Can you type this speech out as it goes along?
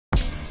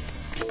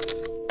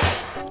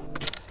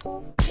I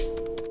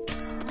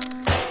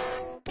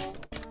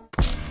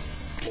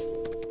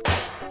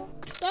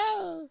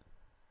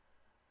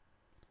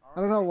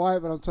don't know why,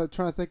 but I'm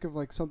trying to think of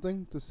like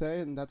something to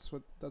say, and that's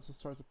what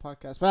starts the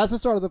podcast. But that's the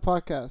start of the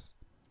podcast.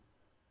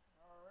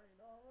 All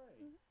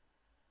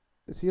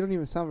right. You don't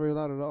even sound very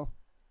loud at all.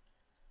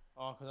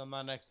 Oh, because I'm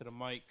not next to the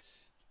mic.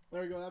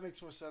 There you go. That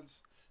makes more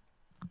sense.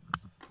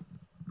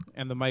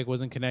 And the mic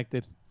wasn't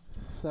connected.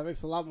 That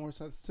makes a lot more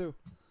sense too.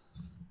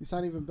 You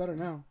sound even better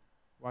now.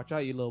 Watch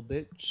out, you little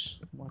bitch.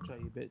 Watch out,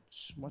 you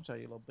bitch. Watch out,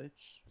 you little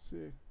bitch.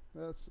 See,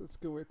 that's a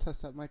good way to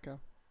test that mic out.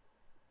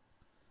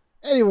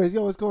 Anyways,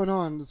 yo, what's going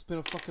on? It's been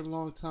a fucking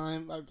long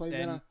time. I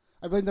blamed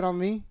it on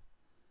me.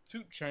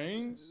 2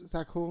 Chainz. Is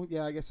that cool?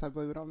 Yeah, I guess I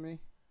blame it on me.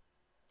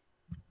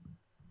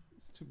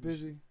 It's too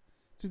busy.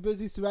 Too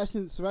busy.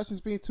 Sebastian's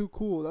being too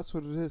cool. That's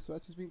what it is.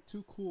 Sebastian's being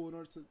too cool in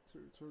order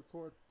to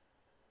record.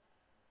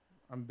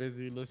 I'm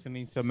busy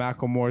listening to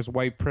Macklemore's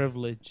White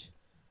Privilege.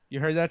 You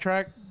heard that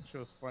track? It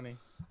was funny.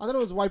 I thought it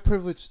was White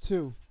Privilege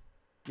too.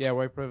 Yeah,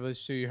 White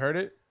Privilege too. You heard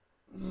it?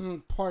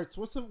 Parts.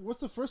 What's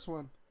the first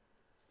one?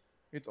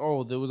 It's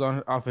old. It was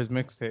off his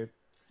mixtape.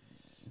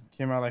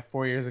 Came out like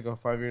 5 years ago.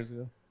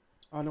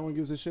 Oh, no one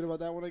gives a shit about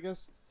that one, I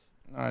guess?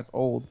 No, it's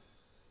old. I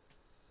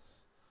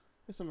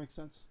guess that makes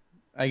sense.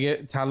 I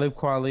get Talib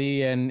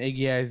Kweli and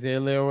Iggy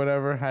Azalea or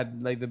whatever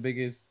had like the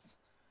biggest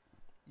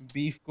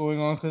beef going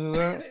on because of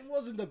that. It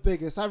wasn't the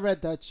biggest. I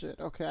read that shit.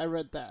 Okay, I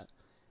read that.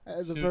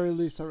 At the very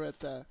least, I read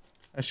that.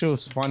 That shit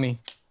was funny.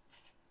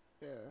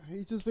 Yeah,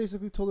 he just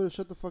basically told her to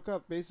shut the fuck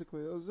up,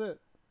 basically. That was it.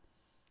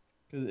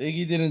 Because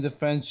Iggy didn't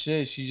defend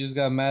shit. She just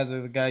got mad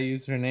that the guy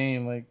used her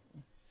name. Like,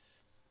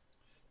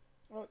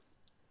 well,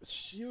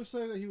 she was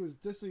saying that he was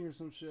dissing or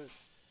some shit.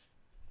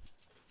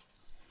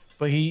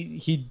 but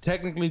he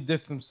technically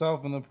dissed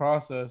himself in the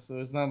process, so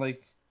it's not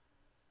like...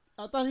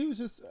 I thought he was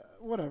just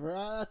whatever.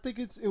 I think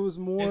it was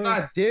more. It's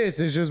not diss.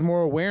 It's just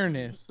more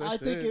awareness. That's I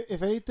think it.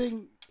 if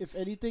anything,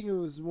 it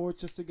was more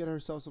just to get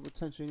herself some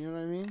attention. You know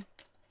what I mean?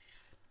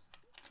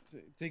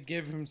 To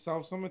give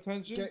himself some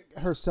attention. Get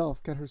herself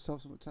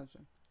some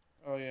attention.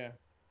 Oh yeah.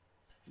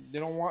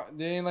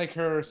 They ain't like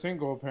her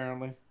single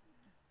apparently.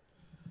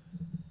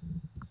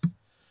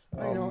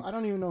 I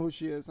don't even know who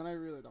she is, and I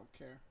really don't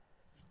care.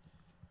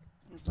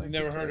 It's like,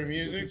 never heard her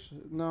music?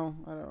 No,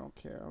 I don't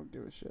care. I don't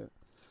give a shit.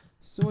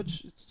 So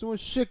much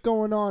shit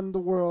going on in the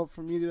world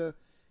for me to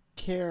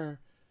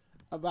care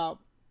about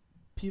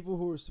people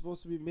who are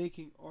supposed to be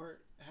making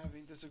art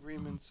having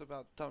disagreements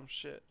about dumb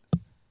shit.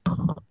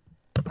 I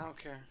don't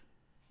care.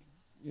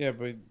 Yeah,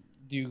 but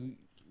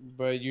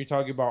you're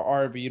talking about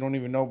art, but you don't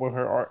even know what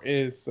her art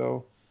is,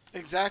 so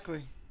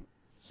exactly.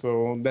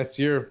 So that's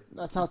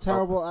how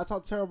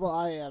terrible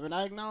I am, and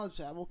I acknowledge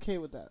that. I'm okay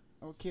with that.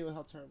 I'm okay with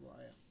how terrible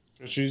I am.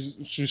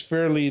 She's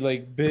fairly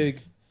like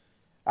big.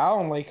 I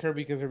don't like her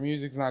because her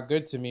music's not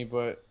good to me,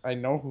 but I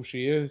know who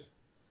she is.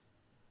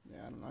 Yeah,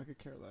 I don't know. I could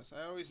care less.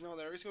 I always know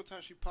that every single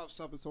time she pops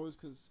up, it's always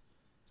because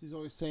she's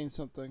always saying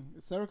something.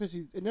 It's never because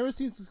it never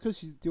seems because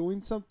she's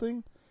doing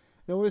something.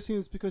 It always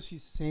seems because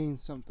she's saying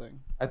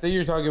something. I think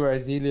you're talking about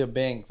Azealia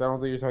Banks. I don't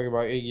think you're talking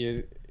about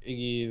Iggy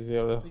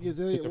Azalea. Iggy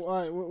Azalea.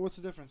 Why? What's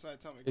the difference? All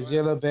right, tell me.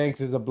 Azealia Banks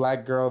is the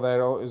black girl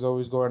that is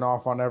always going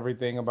off on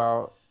everything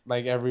about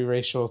like every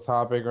racial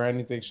topic or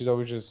anything.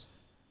 She's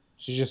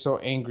just so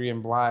angry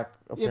and black.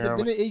 Apparently. Yeah,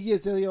 but didn't Iggy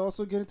Azalea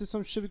also get into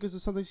some shit because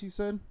of something she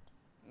said?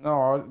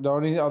 No, the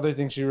only other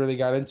thing she really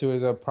got into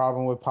is a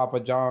problem with Papa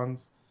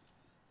John's.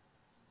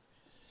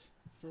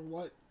 For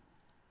what?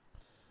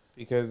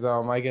 Because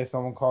I guess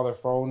someone called her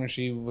phone and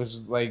she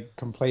was like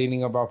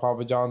complaining about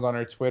Papa John's on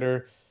her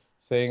Twitter,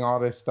 saying all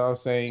this stuff,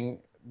 saying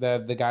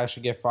that the guy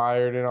should get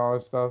fired and all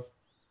this stuff.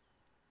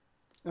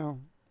 Oh, all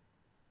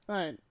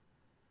right.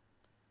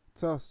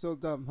 So still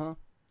dumb, huh?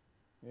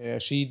 Yeah,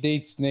 she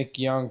dates Nick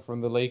Young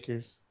from the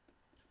Lakers.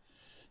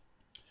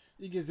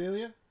 Iggy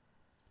Azalea?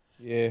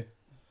 Yeah.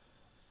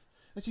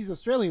 And she's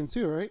Australian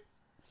too, right?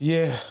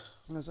 Yeah.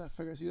 As I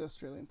figure she's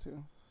Australian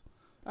too.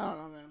 I don't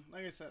know, man.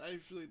 Like I said, I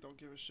really don't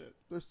give a shit.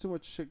 There's too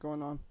much shit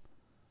going on.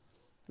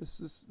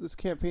 This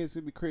campaign is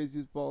gonna be crazy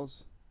as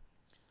balls.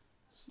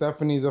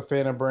 Stephanie's a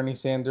fan of Bernie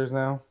Sanders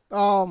now.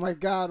 Oh my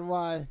God,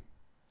 why?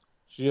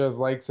 She just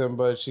likes him,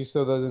 but she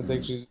still doesn't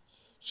think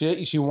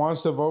she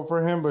wants to vote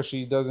for him, but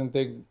she doesn't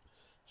think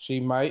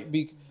she might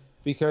be,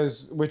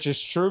 which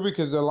is true,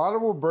 because a lot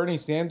of what Bernie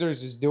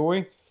Sanders is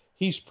doing,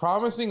 he's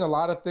promising a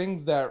lot of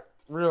things that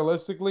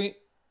realistically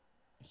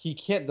he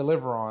can't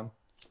deliver on.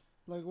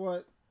 Like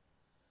what?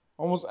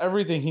 Almost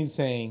everything he's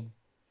saying.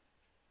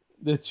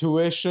 The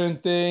tuition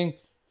thing,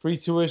 free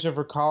tuition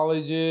for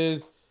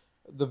colleges,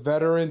 the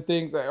veteran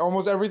things, like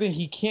almost everything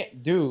he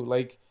can't do.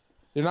 Like,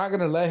 they're not going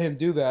to let him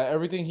do that.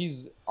 Everything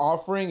he's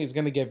offering is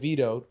going to get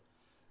vetoed.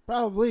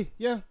 Probably,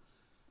 yeah.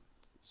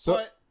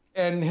 So,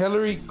 and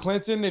Hillary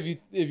Clinton,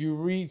 if you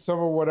read some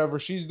of whatever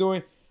she's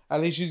doing, at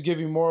least she's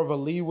giving more of a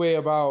leeway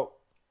about,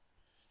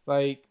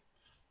 like,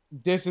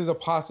 this is a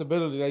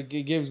possibility. Like,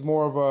 it gives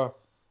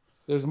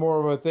there's more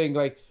of a thing.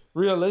 Like,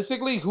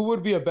 realistically, who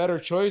would be a better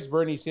choice?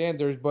 Bernie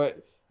Sanders,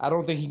 but I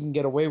don't think he can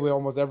get away with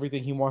almost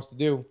everything he wants to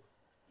do.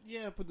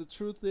 Yeah, but the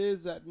truth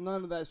is that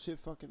none of that shit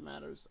fucking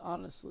matters,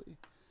 honestly.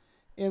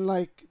 And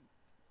like,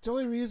 the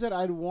only reason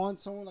I'd want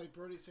someone like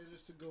Bernie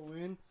Sanders to go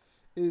in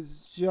is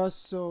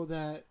just so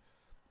that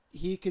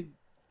he could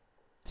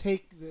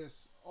take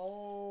this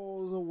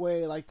all the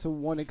way like to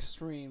one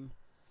extreme,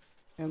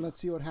 and let's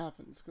see what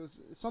happens.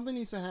 Because something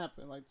needs to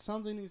happen. Like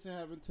something needs to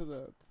happen to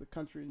the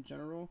country in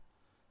general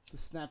to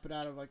snap it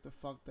out of like the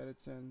fuck that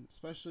it's in,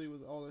 especially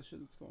with all the shit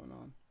that's going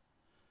on.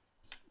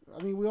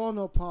 I mean, we all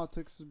know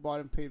politics is bought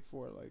and paid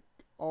for, like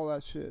all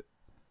that shit.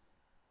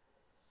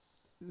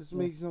 It just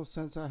makes no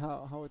sense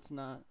how it's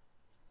not.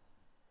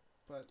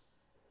 But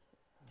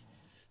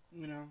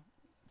you know,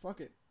 fuck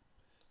it.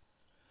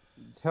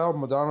 Hell,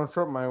 Donald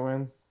Trump might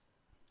win.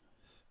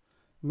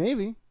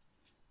 Maybe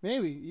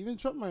even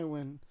Trump might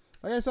win.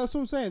 Like I said, that's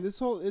what I'm saying.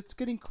 It's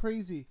getting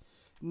crazy.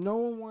 No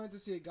one wanted to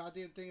see a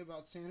goddamn thing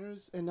about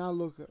Sanders, and now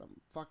look at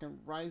him, fucking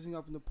rising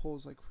up in the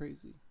polls like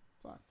crazy.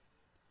 Fuck,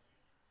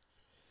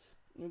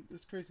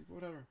 it's crazy. But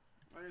whatever.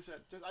 Like I said,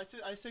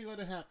 I say let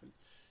it happen.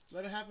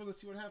 Let it happen.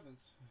 Let's see what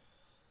happens.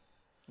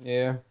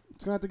 Yeah.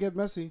 It's gonna have to get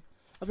messy.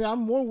 I mean, I'm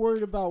more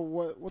worried about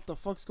what the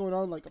fuck's going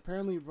on. Like,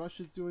 apparently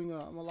Russia's doing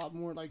a lot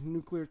more like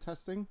nuclear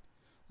testing.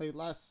 Like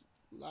last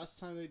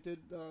time they did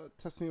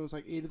testing, it was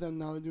like 8 of them.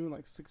 Now they're doing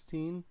like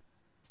 16.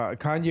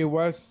 Kanye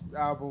West's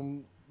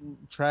album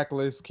track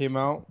list came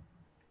out.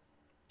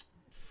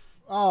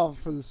 Oh,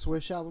 for the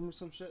Swish album or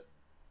some shit.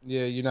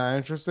 Yeah, you're not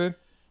interested?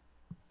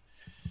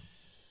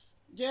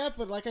 Yeah,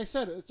 but like I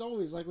said, it's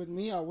always like with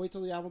me. I'll wait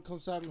till the album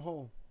comes out in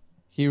whole.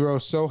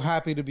 Hero's so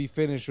happy to be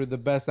finished with the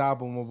best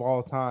album of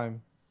all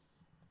time.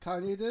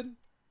 Kanye did.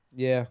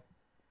 Yeah.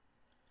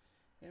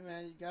 Hey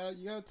man,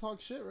 you gotta talk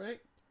shit, right?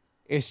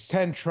 It's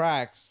 10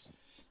 tracks.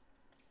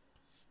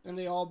 And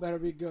they all better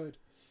be good.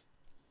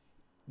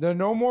 The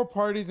No More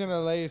Parties in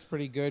LA is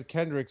pretty good.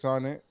 Kendrick's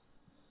on it.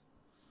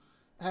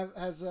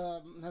 Has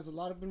a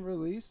lot of been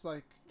released?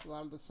 Like a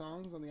lot of the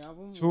songs on the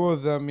album. 2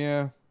 of them,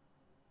 yeah.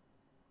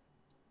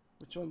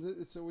 Which one?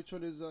 Which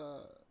one is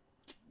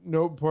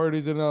No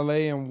Parties in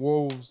LA and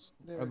Wolves.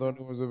 There I thought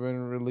it was have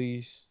been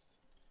released.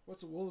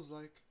 What's the Wolves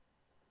like?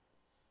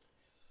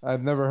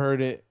 I've never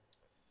heard it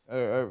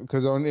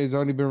because it's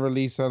only been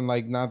released on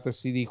like not the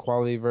CD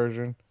quality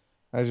version.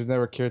 I just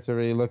never cared to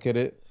really look at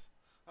it.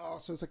 Oh,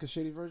 so it's like a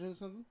shitty version or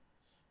something?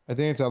 I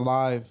think it's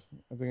live.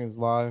 I think it's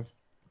live.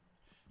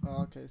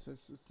 Oh, okay, so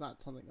it's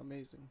not something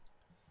amazing.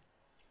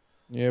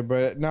 Yeah,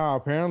 but no,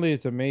 apparently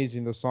it's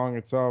amazing. The song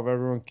itself,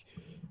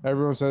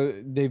 everyone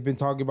says they've been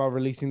talking about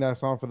releasing that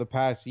song for the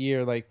past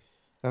year. Like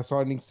that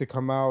song needs to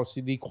come out.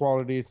 CD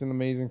quality. It's an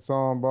amazing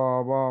song.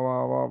 Blah blah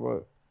blah blah.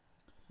 But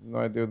no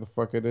idea what the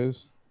fuck it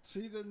is.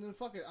 See, then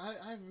fuck it.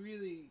 I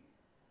really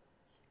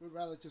would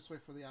rather just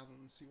wait for the album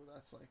and see what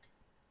that's like.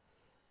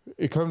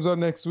 It comes out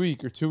next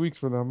week or 2 weeks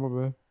from now.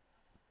 My bad.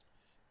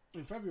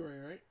 In February,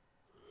 right?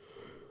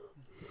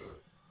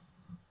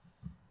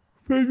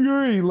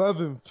 February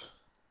 11th.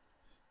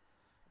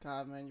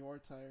 God, man, you are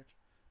tired.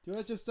 Do you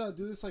want to just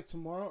do this like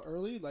tomorrow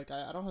early? Like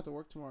I don't have to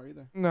work tomorrow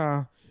either.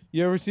 Nah.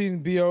 You ever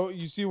seen B.O.?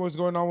 You see what's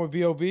going on with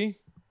B.O.B.?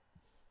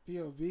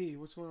 B.O.B.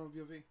 What's going on with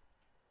B.O.B.?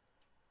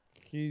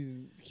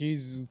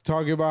 He's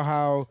talking about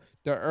how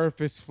the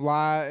Earth is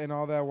flat and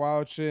all that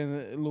wild shit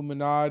and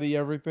Illuminati,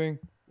 everything.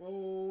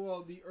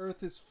 Whoa. The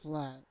Earth is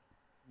flat.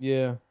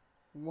 Yeah.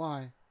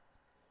 Why?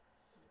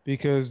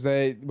 Because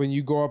when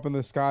you go up in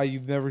the sky, you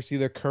never see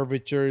the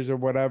curvatures or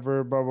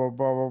whatever, blah blah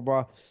blah blah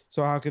blah.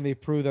 So how can they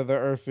prove that the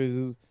Earth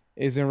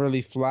isn't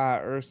really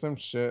flat or some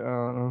shit? I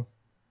don't know.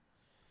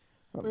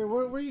 Wait,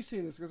 where are you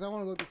seeing this? Because I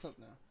want to look this up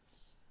now.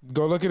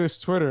 Go look at his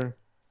Twitter.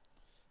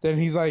 Then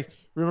he's like,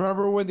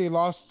 remember when they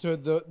lost to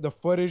the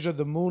footage of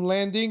the moon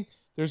landing?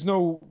 There's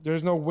no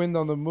wind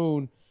on the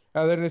moon.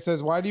 And then it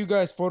says, why do you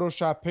guys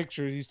Photoshop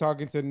pictures? He's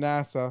talking to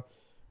NASA.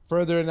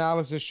 Further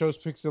analysis shows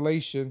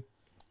pixelation.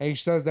 And he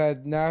says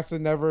that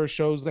NASA never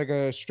shows like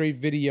a straight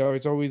video.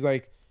 It's always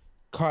like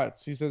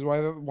cuts. He says,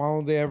 why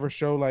don't they ever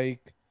show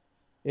like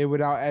it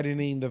without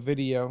editing the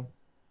video?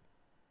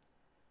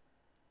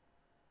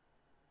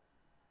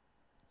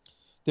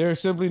 There is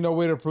simply no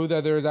way to prove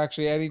that there is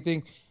actually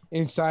anything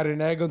inside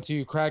an egg until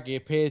you crack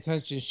it. Pay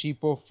attention,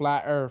 sheeple.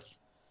 Flat Earth.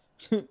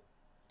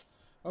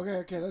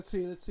 Okay. Let's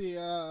see.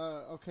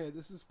 Okay,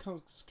 this is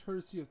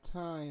courtesy of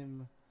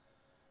Time.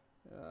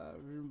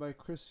 Written by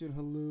Christian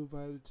Halou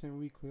by the 10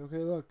 Weekly. Okay,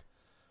 look.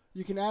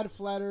 You can add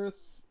Flat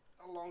Earth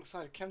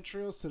alongside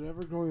chemtrails to the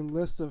ever-growing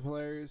list of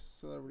hilarious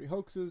celebrity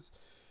hoaxes.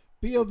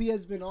 B.O.B.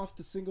 has been off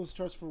the singles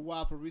charts for a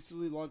while, but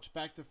recently launched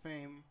back to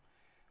fame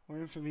or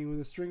infamy with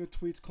a string of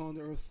tweets calling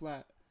the Earth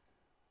flat.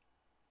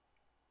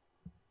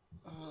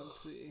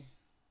 Let's see.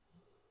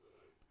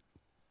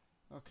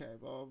 Okay,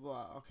 blah, blah,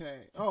 blah.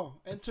 Okay. Oh,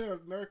 enter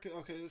America.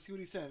 Okay, let's see what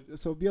he said.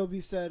 So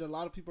B.O.B. said a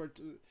lot of people are...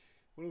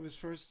 one of his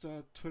first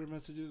Twitter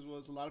messages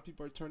was a lot of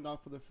people are turned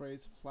off with the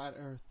phrase flat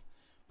Earth.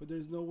 But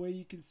there's no way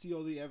you can see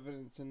all the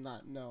evidence and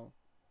not know.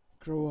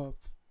 Grow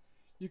up.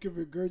 You can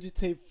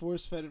regurgitate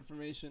force-fed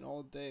information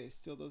all day.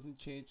 Still doesn't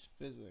change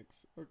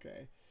physics.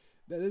 Okay.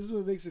 Now this is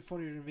what makes it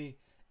funnier to me.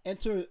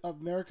 Enter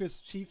America's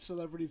chief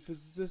celebrity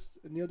physicist,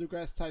 Neil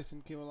deGrasse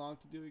Tyson, came along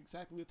to do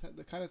exactly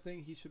the kind of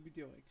thing he should be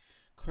doing,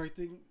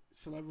 correcting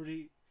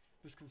celebrity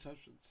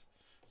misconceptions.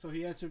 So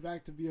he answered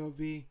back to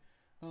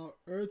Bob,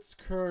 Earth's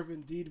curve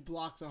indeed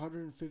blocks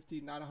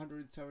 150, not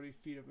 170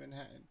 feet of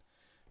Manhattan.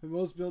 But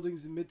most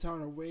buildings in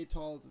Midtown are way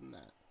taller than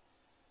that.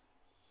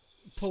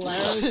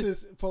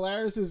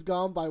 Polaris is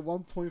gone by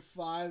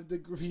 1.5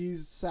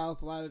 degrees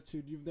south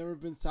latitude. You've never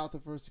been south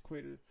of First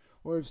Equator.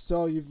 Or if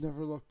so, you've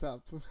never looked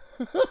up.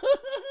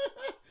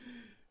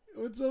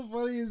 What's so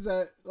funny is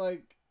that,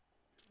 like,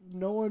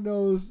 no one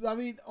knows. I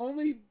mean,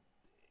 only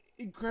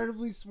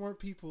incredibly smart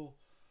people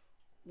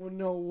will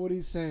know what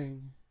he's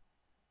saying.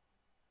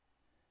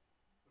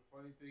 The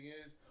funny thing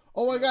is...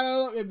 Oh my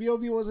god, if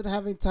B.O.B. wasn't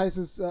having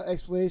Tyson's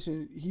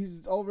explanation,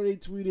 he's already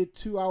tweeted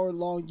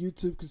 2-hour-long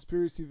YouTube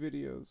conspiracy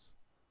videos.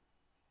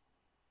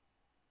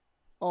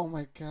 Oh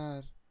my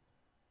god.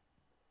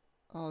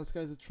 Oh, this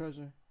guy's a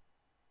treasure.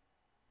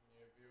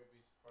 Yeah,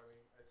 B.O.B.'s funny.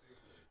 I think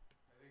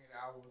an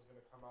album is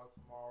gonna come out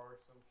tomorrow or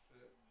some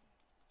shit.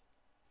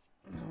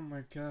 Oh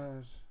my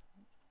god.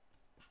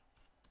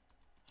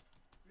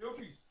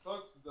 B.O.B.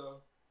 sucks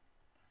though.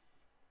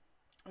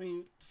 I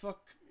mean,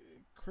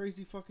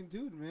 crazy fucking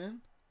dude,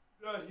 man.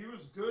 Yeah, he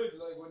was good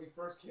like when he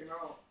first came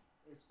out.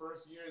 His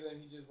first year,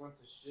 then he just went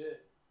to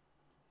shit.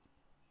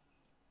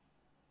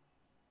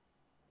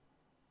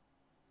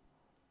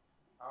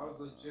 I was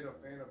legit a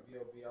fan of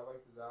B.O.B. I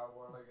liked his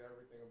album. I like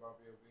everything about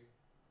B.O.B.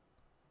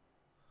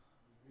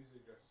 His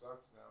music just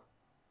sucks now.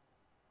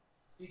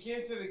 He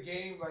came to the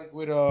game like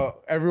with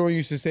everyone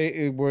used to say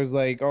it was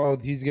like, oh,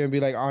 he's gonna be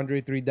like Andre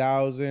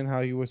 3000,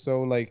 how he was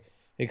so like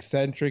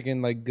eccentric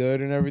and like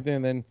good and everything,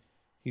 and then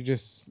he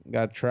just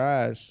got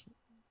trashed.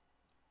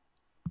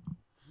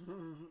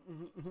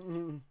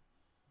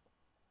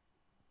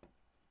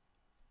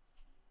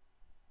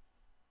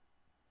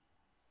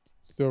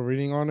 Still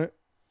reading on it?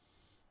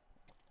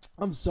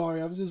 I'm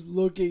sorry, I'm just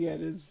looking at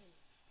his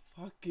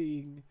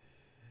fucking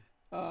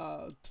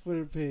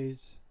Twitter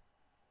page.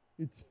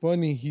 It's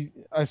funny.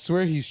 I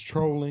swear he's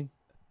trolling.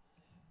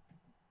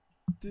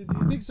 Do you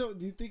think so?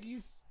 Do you think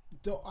he's?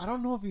 I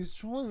don't know if he's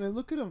trolling, man.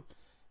 Look at him.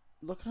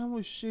 Look at how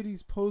much shit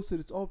he's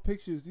posted. It's all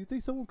pictures. Do you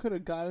think someone could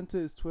have got into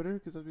his Twitter?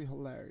 Because that'd be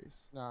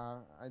hilarious. Nah,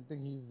 I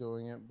think he's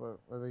doing it, but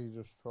I think he's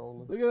just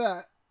trolling. Look at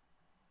that.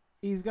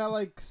 He's got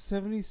like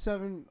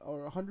 77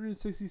 or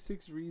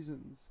 166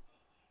 reasons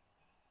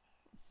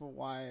for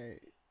why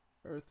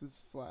Earth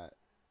is flat.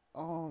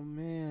 Oh,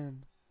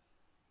 man.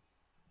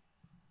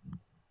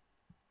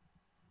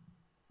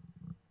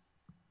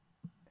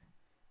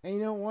 And you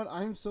know what?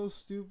 I'm so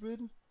stupid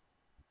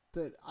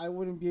that I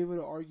wouldn't be able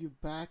to argue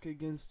back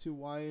against to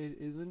why it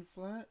isn't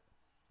flat.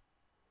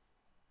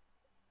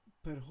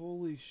 But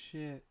holy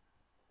shit.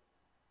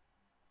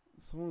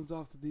 Someone's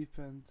off the deep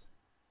end.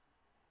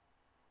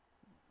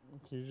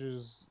 He's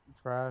just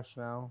trash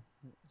now.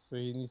 So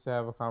he needs to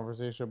have a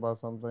conversation about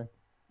something.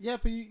 Yeah,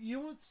 but you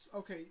know what's...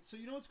 Okay, so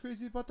you know what's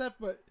crazy about that?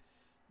 But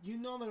you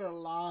know there are a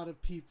lot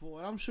of people,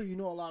 and I'm sure you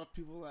know a lot of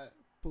people that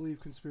believe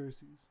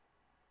conspiracies.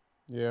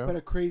 Yeah. But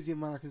a crazy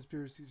amount of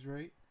conspiracies,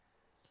 right?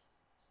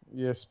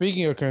 Yeah,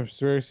 speaking of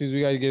conspiracies,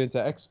 we got to get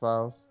into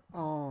X-Files.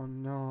 Oh,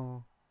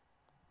 no.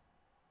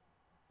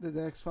 Did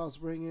the X-Files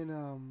bring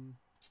in,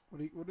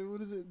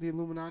 what is it? The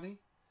Illuminati?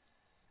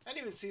 I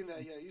hadn't even seen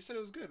that yet. You said it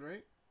was good,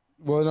 right?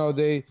 Well,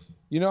 no,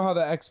 you know how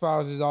the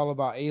X-Files is all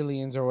about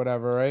aliens or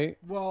whatever, right?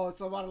 Well,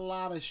 it's about a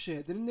lot of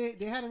shit. Didn't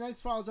they had an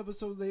X-Files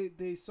episode,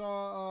 they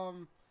saw,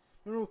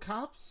 remember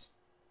Cops?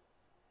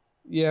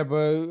 Yeah, but,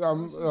 It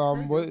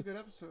was a good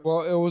episode.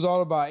 well, it was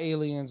all about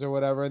aliens or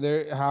whatever.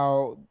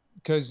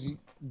 Because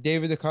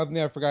David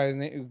Duchovny, I forgot his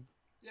name,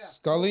 Yeah,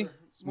 Scully?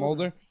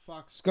 Mulder?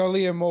 Fox.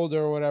 Scully and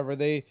Mulder or whatever,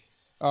 they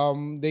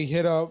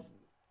hit up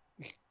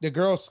the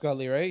girl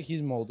Scully, right?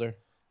 He's Mulder.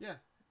 Yeah.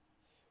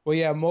 Well,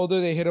 yeah,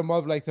 Mulder, they hit him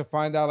up like to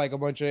find out like a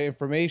bunch of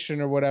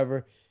information or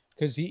whatever,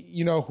 because he,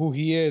 you know, who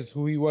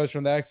he was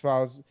from the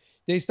X-Files.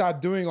 They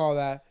stopped doing all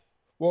that.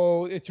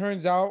 Well, it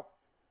turns out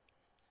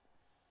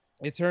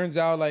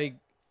like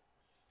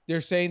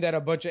they're saying that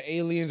a bunch of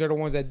aliens are the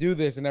ones that do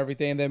this and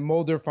everything, and then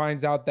Mulder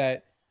finds out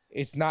that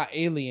it's not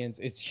aliens,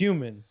 it's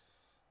humans.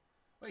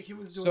 Wait,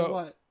 humans doing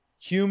what?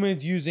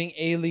 Humans using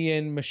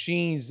alien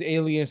machines,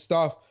 alien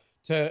stuff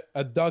to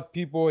abduct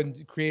people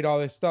and create all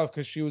this stuff.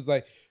 Because she was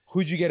like,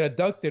 who'd you get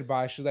abducted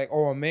by? She's like,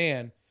 oh, a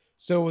man.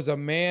 So it was a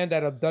man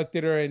that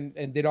abducted her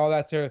and did all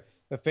that to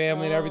the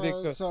family and everything.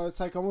 So it's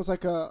like almost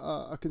like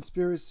a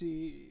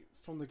conspiracy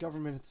from the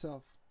government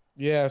itself.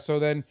 Yeah, so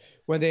then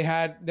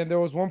there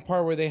was one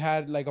part where they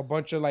had like a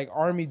bunch of like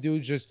army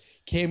dudes just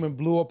came and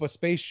blew up a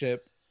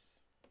spaceship.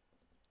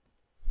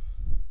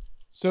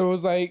 So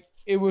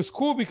it was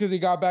cool because they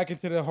got back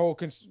into the whole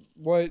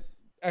what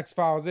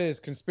X-Files is,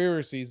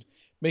 conspiracies,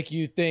 make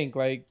you think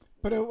like.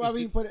 But did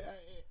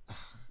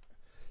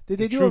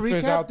they do a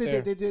recap?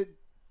 They did.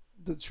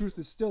 The truth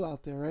is still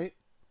out there, right?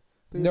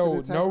 No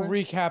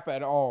recap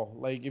at all.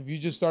 Like if you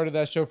just started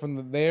that show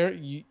from there,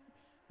 you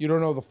don't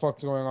know the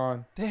fuck's going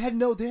on. They had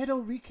no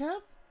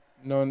recap.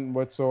 None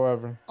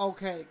whatsoever.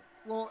 Okay,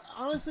 Well,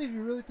 honestly, if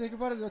you really think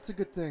about it, that's a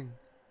good thing.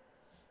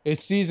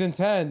 It's season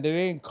 10. They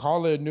didn't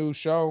call it a new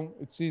show.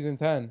 It's season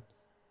 10.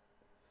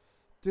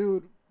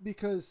 Dude,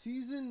 because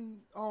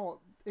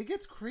it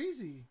gets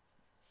crazy.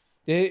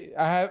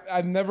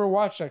 I've never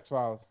watched X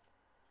Files.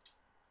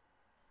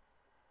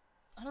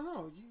 I don't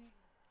know.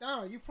 I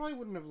don't know. You probably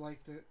wouldn't have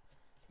liked it.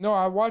 No,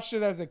 I watched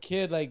it as a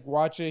kid, like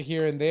watch it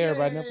here and there,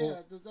 but I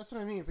never. That's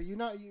what I mean. But you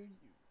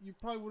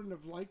probably wouldn't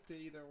have liked it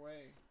either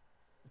way.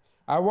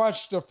 I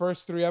watched the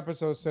first 3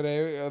 episodes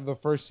today of the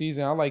first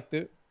season. I liked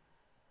it.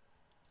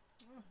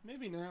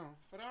 Maybe now,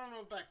 but I don't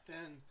know back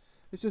then.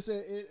 It's just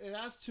it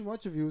asked too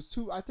much of you. It was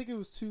too. I think it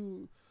was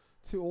too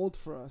old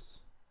for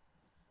us.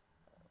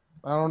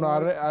 I don't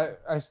know.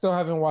 I still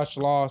haven't watched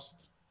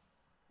Lost.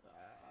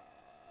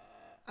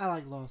 I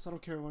like Lost. I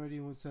don't care what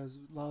anyone says.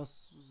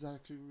 Lost was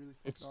actually really.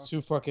 It's awesome.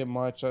 too fucking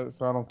much, so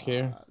I don't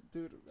care.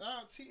 Dude.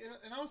 See,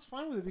 and I was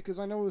fine with it because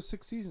I know it was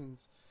 6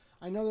 seasons.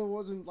 I know there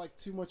wasn't like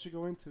too much to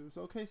go into.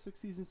 So okay, 6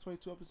 seasons,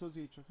 22 episodes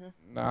each. Okay.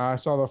 Nah, I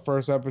saw the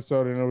first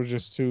episode and it was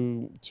just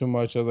too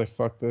much. I was like,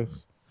 fuck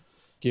this,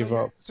 give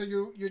up. So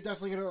you're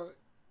definitely gonna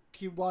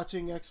keep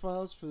watching X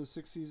Files for the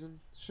 6 season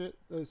shit,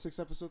 6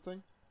 episode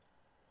thing.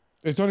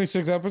 It's only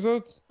 6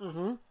 episodes.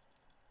 Mm-hmm.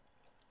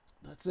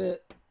 That's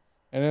it.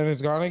 And then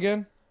it's gone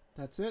again.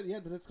 That's it.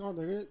 Yeah, then it's gone.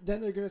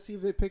 Then they're gonna see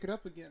if they pick it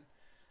up again.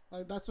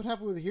 Like that's what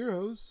happened with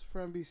Heroes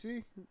for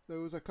NBC. There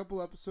was a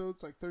couple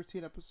episodes, like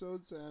 13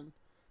 episodes, and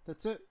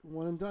that's it.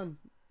 One and done.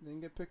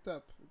 Didn't get picked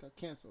up. It got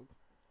canceled.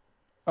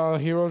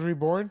 Heroes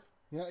Reborn.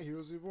 Yeah,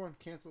 Heroes Reborn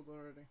canceled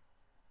already.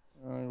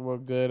 Well,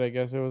 good. I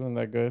guess it wasn't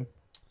that good.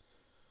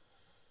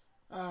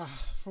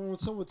 From what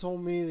someone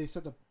told me, they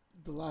said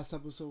the last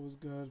episode was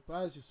good, but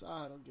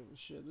I don't give a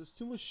shit. There's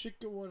too much shit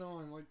going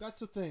on. Like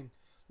that's the thing.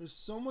 There's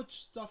so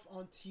much stuff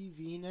on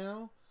TV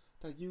now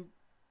that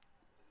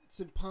it's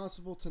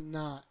impossible to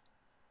not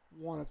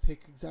want to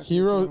pick exactly.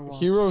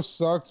 Hero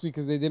sucks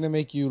because they didn't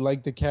make you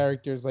like the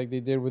characters like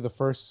they did with the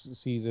first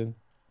season.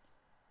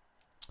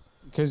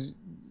 Because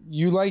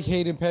you like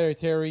Hayden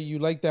Panettiere, you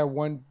like that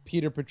one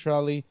Peter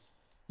Petrelli,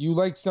 you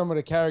like some of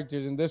the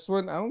characters. In this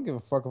one, I don't give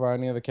a fuck about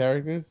any of the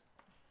characters.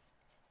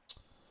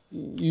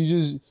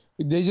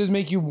 They just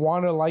make you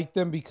want to like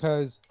them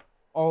because,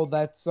 oh,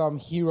 that's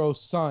Hero's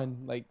son.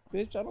 Like,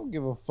 bitch, I don't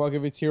give a fuck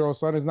if it's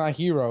Hero's son. It's not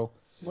Hero.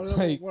 One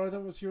of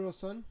them was Hero's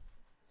son?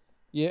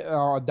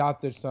 Yeah,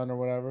 adopted son or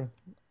whatever.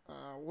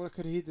 What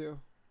could he do?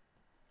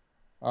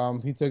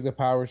 He took the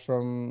powers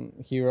from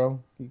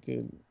Hero. He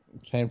could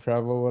time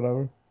travel or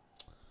whatever.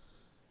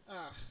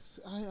 I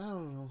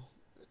don't know.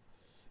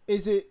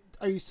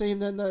 Are you saying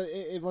then that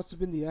it must have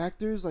been the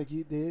actors? Like,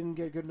 they didn't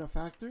get good enough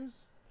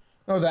actors?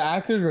 No, the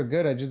actors were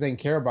good. I just didn't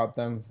care about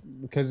them.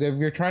 Because if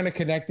you're trying to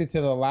connect it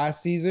to the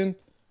last season,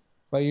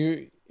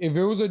 if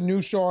it was a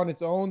new show on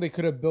its own, they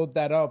could have built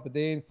that up. But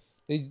they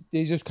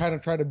just kind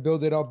of try to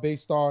build it up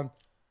based on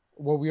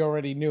what we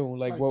already knew.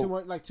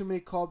 Too many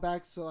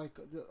callbacks to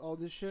all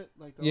this shit.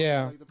 Like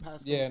the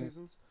past couple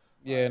seasons.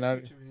 Yeah, I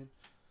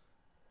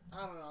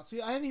don't know.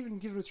 See, I didn't even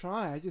give it a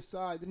try. I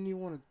didn't even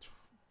want to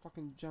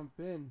fucking jump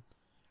in.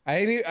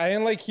 I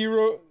didn't like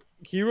Hero.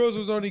 Heroes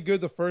was only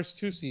good the first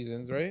 2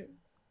 seasons, right?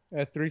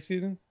 3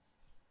 seasons.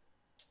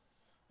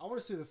 I want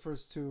to see the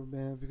first 2,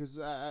 man, because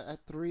at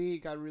 3 it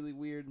got really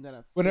weird, and then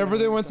at 4, whenever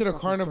they went to the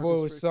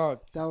carnival, it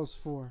sucked. That was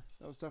 4.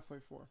 That was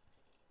definitely 4.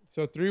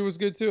 So 3 was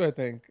good too, I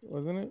think,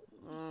 wasn't it?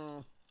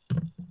 I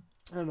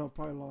don't know.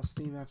 Probably lost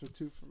steam after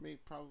 2 for me,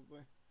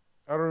 probably.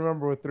 I don't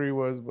remember what 3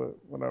 was, but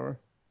whatever.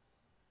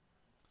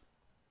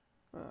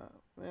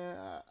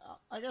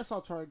 I guess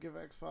I'll try to give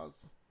X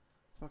Files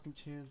a fucking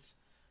chance.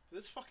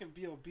 This fucking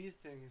B.O.B.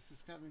 thing has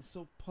just got me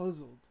so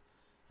puzzled.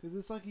 Because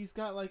it's like he's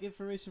got like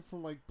information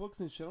from like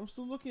books and shit. I'm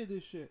still looking at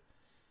this shit.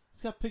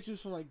 He's got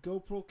pictures from like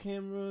GoPro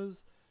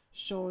cameras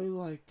showing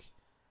like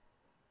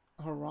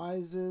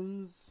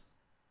horizons.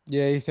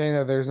 Yeah, he's saying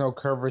that there's no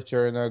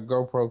curvature in a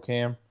GoPro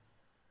cam.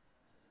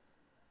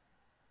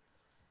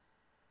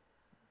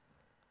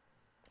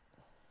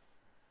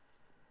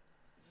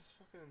 This is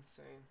fucking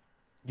insane.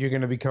 You're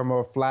gonna become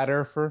a flat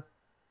earther?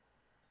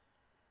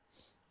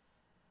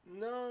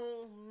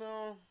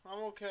 No,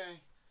 I'm okay.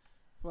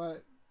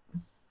 But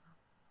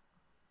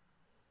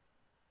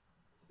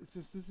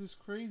this is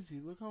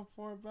crazy. Look how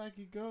far back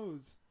he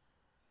goes.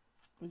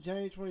 On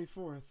January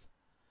 24th.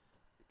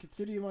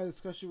 Continue my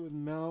discussion with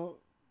Mel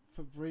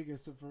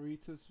Fabregas of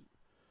Veritas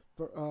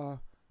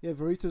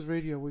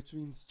Radio, which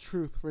means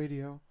Truth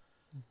Radio.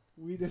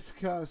 We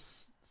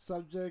discuss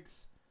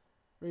subjects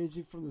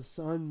ranging from the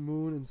sun,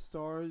 moon, and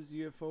stars,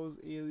 UFOs,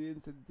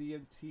 aliens, and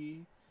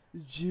DMT,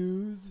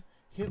 Jews,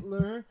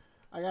 Hitler.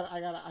 I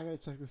gotta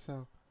check this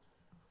out.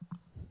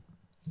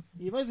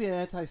 He might be an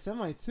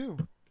anti-Semite too.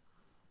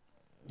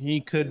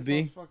 He could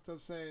be. Sounds fucked up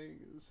saying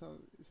he's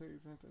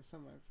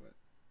anti-Semite, but.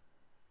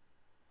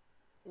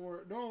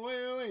 Or no,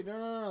 wait,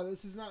 no.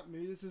 This is not.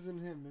 Maybe this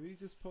isn't him. Maybe he's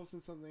just posting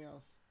something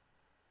else.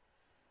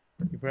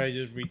 He probably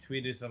just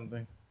retweeted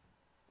something.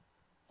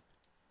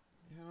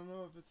 Yeah, I don't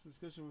know if it's a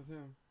discussion with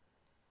him.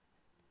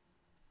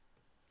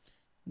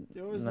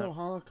 There was no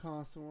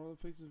Holocaust in one of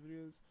the pictures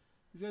videos.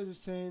 These guys are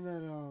saying that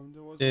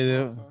there was They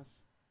no do. Holocaust.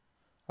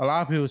 A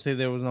lot of people say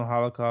there was no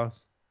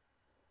Holocaust.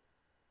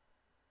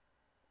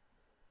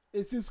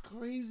 It's just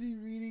crazy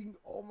reading.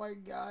 Oh my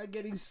god,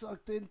 getting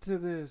sucked into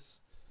this.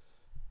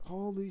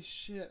 Holy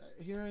shit!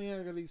 Here I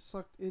am getting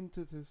sucked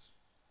into this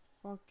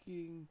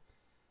fucking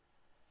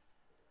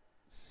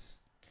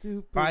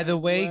stupid. By the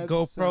way,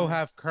 GoPro website.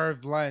 have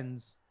curved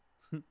lens.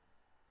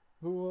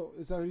 Who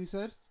is that? What he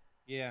said?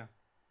 Yeah,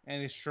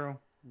 and it's true.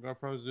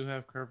 GoPros do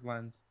have curved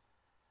lens.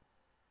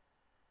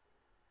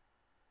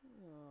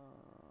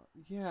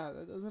 Yeah,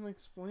 that doesn't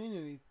explain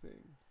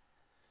anything.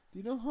 Do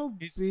you know how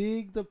He's,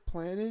 big the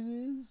planet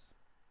is?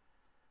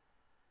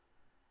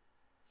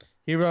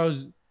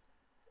 Heroes,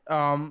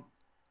 um,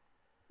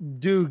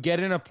 dude, get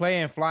in a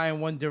plane and fly in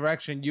one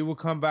direction. You will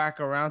come back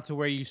around to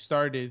where you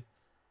started.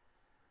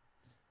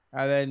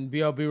 And then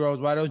BLB Rose,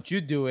 why don't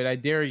you do it? I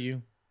dare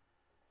you.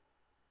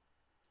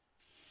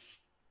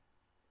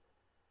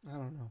 I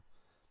don't know.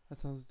 That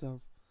sounds dumb.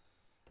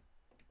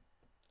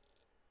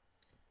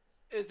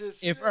 It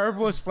just If Earth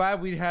was flat,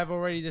 we'd have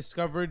already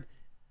discovered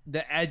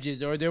the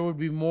edges, or there would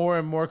be more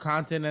and more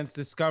continents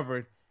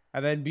discovered.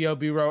 And then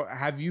BLB wrote,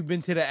 have you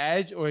been to the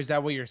edge, or is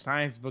that what your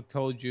science book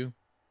told you?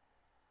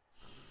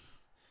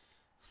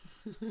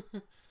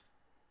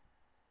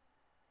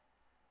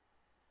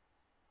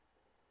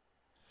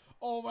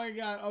 Oh my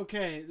god.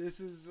 Okay, this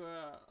is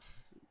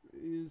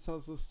it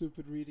sounds so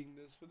stupid reading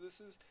this, but this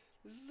is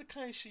the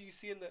kind of shit you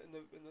see in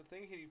the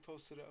thing he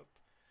posted up.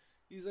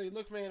 He's like,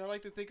 "Look, man, I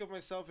like to think of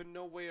myself in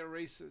no way a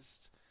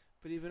racist,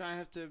 but even I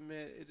have to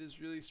admit it is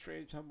really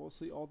strange how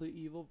mostly all the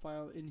evil,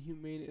 vile,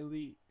 inhumane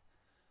elite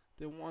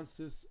that wants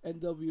this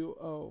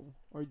NWO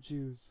are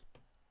Jews."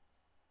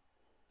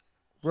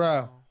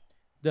 Bruh,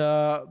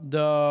 Wow.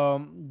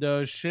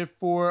 the shit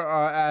for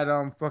at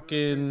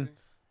fucking Crazy.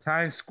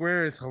 Times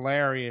Square is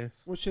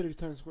hilarious. What shit of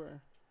Times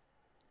Square?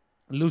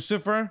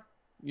 Lucifer,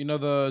 you know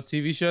the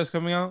TV show is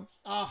coming out.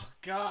 Oh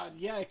God,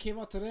 yeah, it came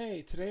out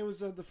today. Today was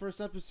the first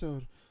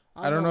episode.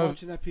 I I'm don't not know.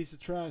 watching that piece of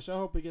trash. I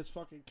hope it gets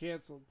fucking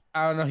canceled.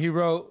 I don't know. He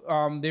wrote.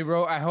 They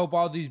wrote. I hope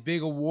all these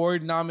big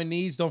award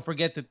nominees don't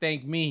forget to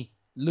thank me,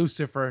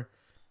 Lucifer.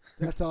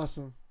 That's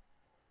awesome.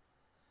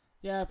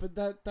 Yeah, but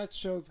that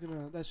show's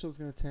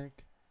gonna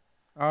tank.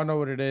 I don't know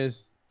what it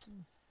is.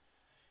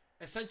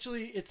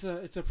 Essentially, it's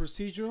a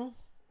procedural,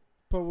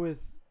 but with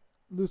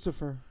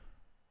Lucifer.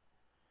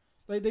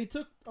 Like they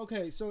took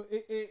so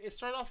it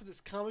started off with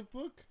this comic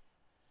book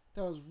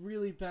that was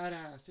really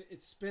badass.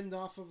 It spinned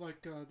off of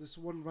like this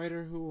one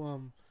writer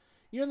who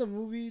you know the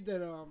movie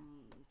that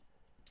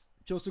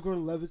Joseph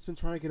Gordon-Levitt's been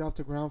trying to get off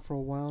the ground for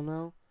a while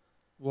now.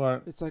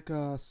 What? It's like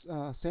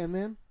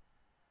Sandman.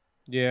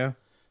 Yeah.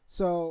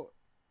 So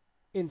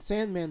in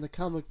Sandman, the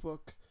comic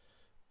book,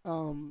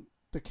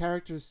 the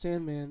character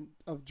Sandman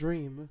of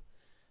Dream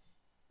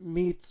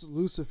meets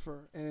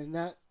Lucifer, and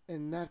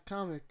in that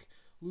comic,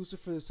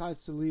 Lucifer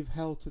decides to leave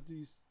hell to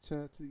these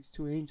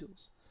two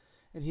angels,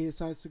 and he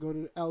decides to go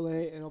to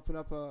L.A. and open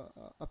up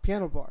a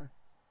piano bar.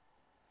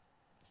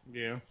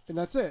 Yeah. And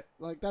that's it.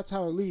 Like that's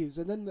how it leaves.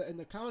 And then in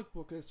the comic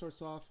book, it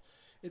starts off.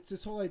 It's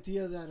this whole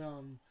idea that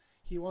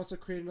he wants to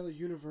create another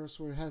universe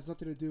where it has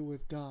nothing to do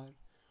with God,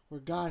 where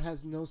God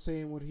has no say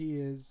in what he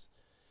is,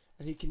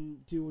 and he can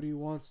do what he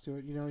wants to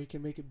it. You know, he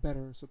can make it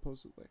better,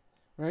 supposedly,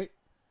 right?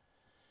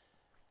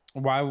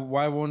 Why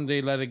won't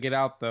they let it get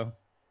out though?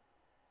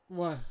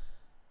 What?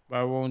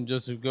 Why won't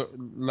just go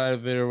let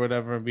it or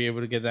whatever and be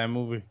able to get that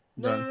movie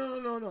done? No.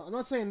 I'm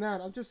not saying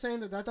that. I'm just saying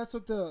that's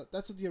what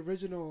the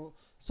original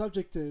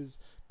subject is.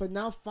 But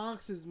now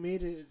Fox has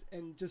made it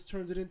and just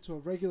turned it into a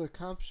regular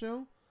cop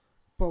show,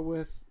 but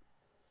with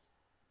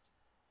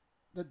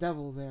the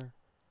devil there.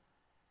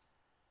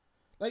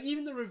 Like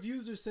even the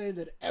reviews are saying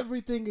that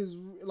everything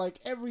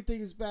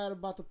is bad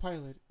about the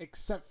pilot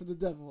except for the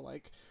devil.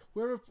 Like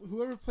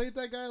whoever played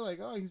that guy, like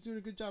oh he's doing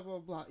a good job, blah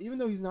blah blah. Even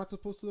though he's not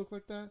supposed to look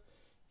like that,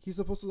 he's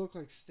supposed to look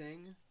like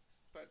Sting.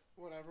 But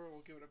whatever,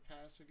 we'll give it a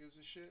pass. Who gives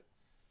a shit?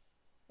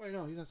 Wait,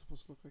 no, he's not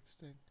supposed to look like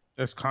Sting.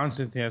 That's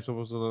Constantine that's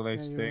supposed to look like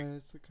Yeah, Sting. you're right.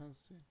 It's the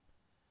Constantine.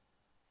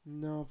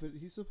 No, but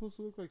he's supposed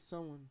to look like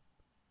someone.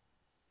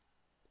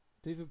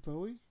 David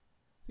Bowie?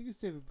 I think it's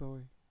David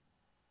Bowie.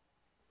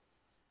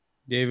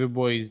 David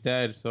Bowie is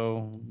dead,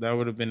 so that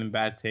would have been in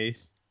bad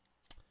taste.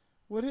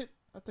 Would it?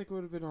 I think it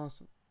would have been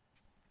awesome.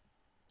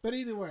 But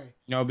either way.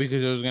 No,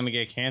 because it was gonna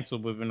get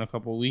canceled within a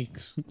couple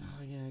weeks.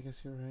 Oh yeah, I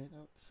guess you're right.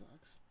 That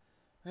sucks.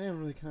 I am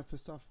really kind of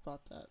pissed off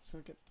about that. It's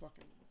gonna get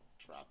fucking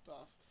dropped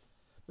off.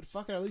 But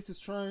fuck it, at least it's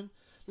trying.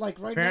 Like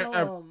right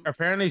now,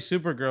 apparently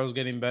Supergirl's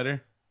getting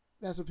better.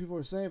 that's what people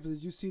are saying. But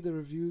did you see the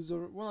reviews,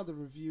 or well, not the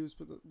reviews,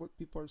 but what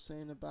people are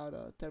saying about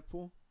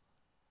Deadpool?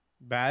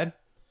 Bad?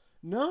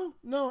 No.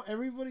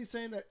 Everybody's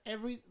saying that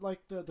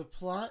the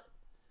plot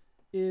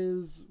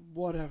is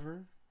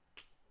whatever.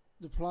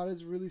 The plot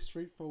is really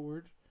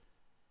straightforward.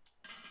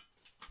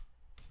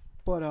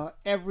 But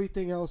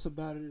everything else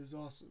about it is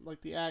awesome.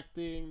 Like the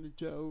acting, the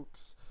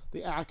jokes,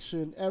 the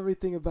action,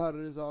 everything about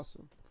it is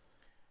awesome.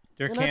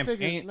 Their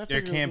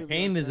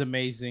campaign is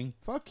amazing.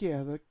 Fuck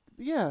yeah.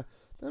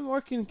 That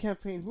marketing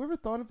campaign, whoever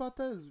thought about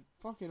that is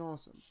fucking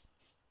awesome.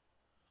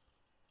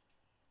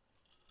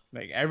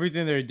 Like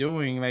everything they're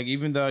doing, like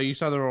even though you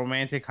saw the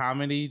romantic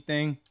comedy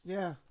thing.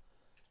 Yeah.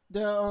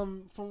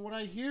 The from what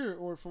I hear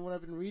or from what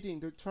I've been reading,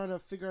 they're trying to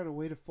figure out a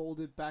way to fold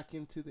it back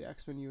into the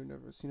X-Men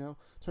universe, you know?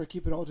 Try to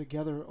keep it all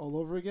together all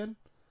over again.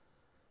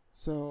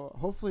 So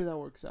hopefully that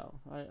works out.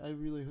 I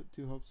really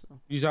do hope so.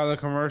 You saw the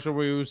commercial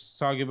where he was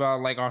talking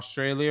about like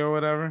Australia or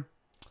whatever.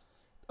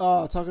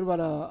 Talking about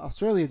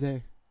Australia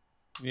Day.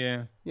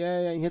 Yeah.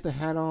 Yeah, you hit the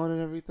hat on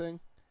and everything.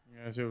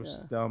 Yeah, it was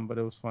dumb, but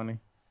it was funny.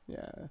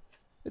 Yeah.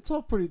 It's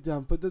all pretty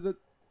dumb, but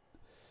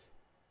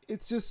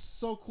it's just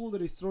so cool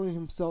that he's throwing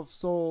himself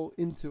so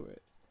into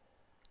it.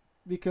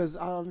 Because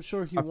I'm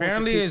sure he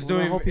apparently wants a sequel.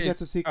 Doing, I hope he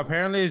gets a sequel.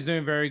 Apparently it's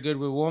doing very good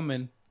with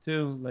women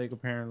too, like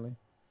apparently.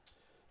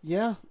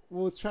 Yeah,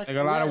 well it's tracking.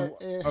 Like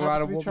a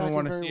lot of women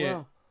want to see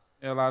it.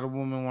 Yeah, a lot of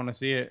women want to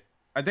see it.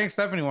 I think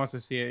Stephanie wants to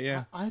see it,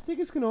 yeah. I think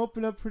it's going to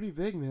open up pretty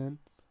big, man.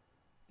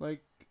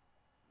 Like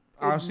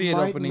I'll see it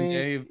opening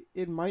day.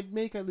 It might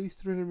make at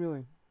least 300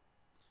 million.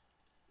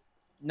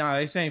 No,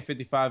 they're saying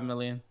 55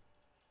 million.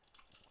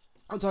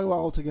 I'm talking about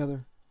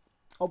altogether.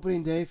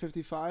 Opening day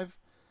 55.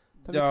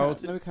 No,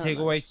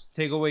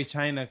 take away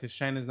China because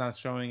China's not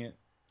showing it.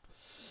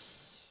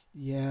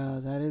 Yeah,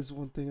 that is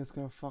one thing that's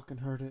gonna fucking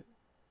hurt it.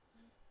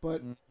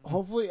 But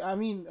hopefully, I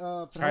mean,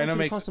 but China how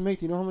much it costs to make?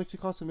 Do you know how much it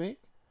costs to make?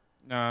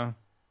 No.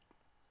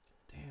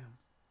 Damn.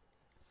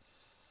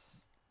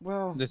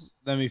 Well,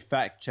 let me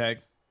fact check.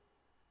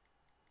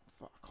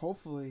 Fuck.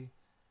 Hopefully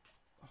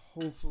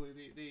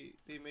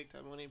they make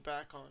that money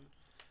back on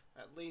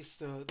at least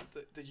the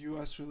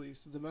U.S.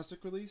 release, the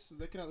domestic release.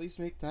 They can at least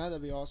make that.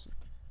 That'd be awesome.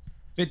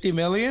 50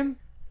 million?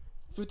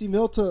 50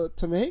 mil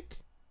to make?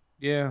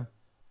 Yeah.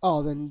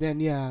 Oh, then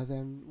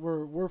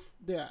we're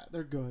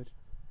they're good.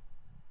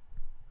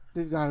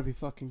 They've got to be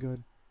fucking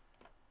good.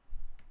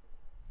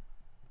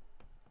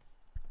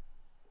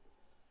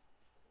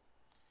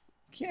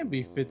 Can't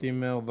be 50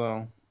 mil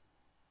though.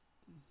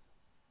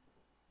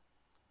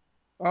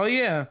 Oh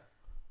yeah.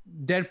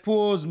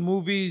 Deadpool's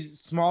movie's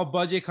small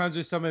budget comes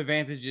with some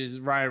advantages,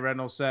 Ryan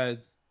Reynolds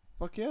says.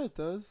 Fuck yeah, it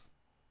does.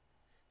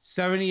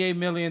 $78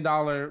 million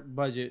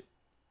budget.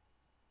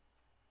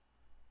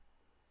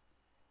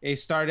 It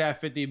started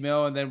at 50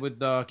 mil, and then with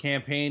the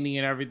campaigning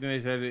and everything,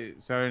 they said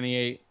it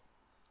 78.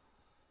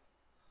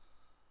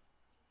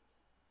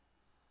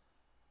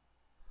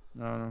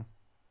 I don't know.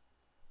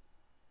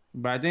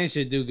 But I think it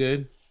should do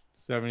good.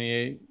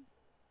 78.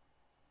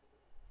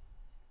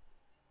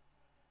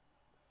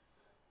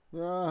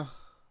 The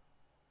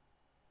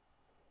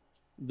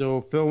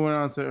film went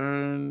on to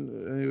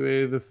earn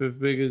anyway the fifth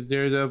biggest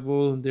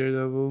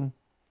Daredevil.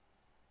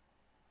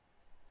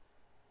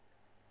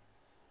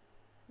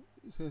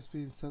 Is this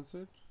being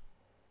censored?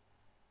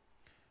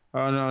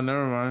 Oh no,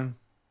 never mind.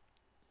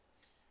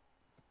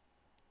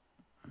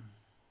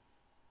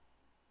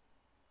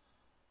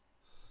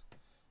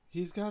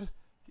 He's got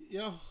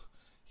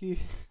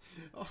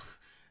oh,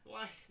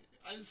 why?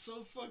 I'm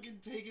so fucking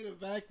taken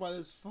aback by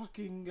this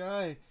fucking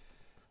guy.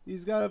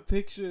 He's got a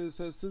picture that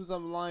says, "Since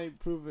I'm lying,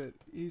 prove it."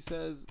 He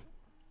says,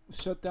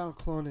 "Shut down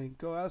cloning.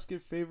 Go ask your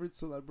favorite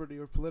celebrity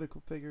or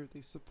political figure if they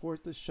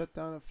support the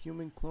shutdown of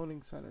human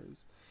cloning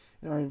centers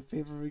and are in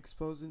favor of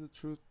exposing the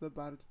truth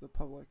about it to the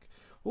public."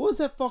 What was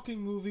that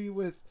fucking movie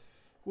with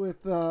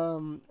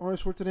Arnold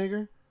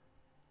Schwarzenegger?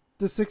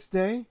 The Sixth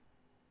Day?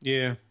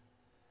 Yeah.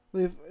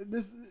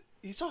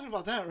 He's talking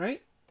about that,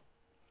 right?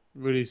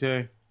 What did he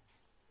say?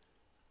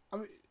 I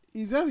mean,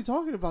 he's gotta be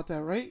talking about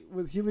that, right?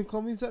 With human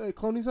cloning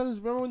centers.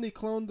 Remember when they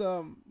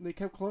cloned? They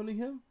kept cloning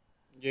him.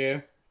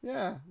 Yeah.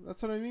 Yeah,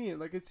 that's what I mean.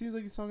 Like, it seems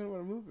like he's talking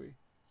about a movie.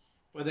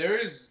 But there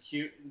is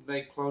cute,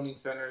 like, cloning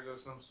centers of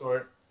some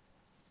sort.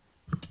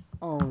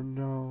 Oh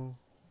no.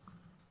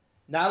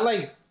 Not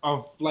like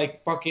of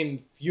like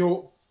fucking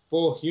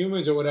full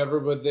humans or whatever,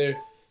 but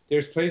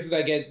there's places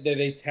that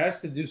they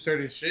test to do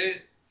certain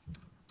shit.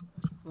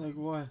 Like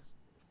what?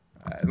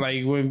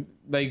 Like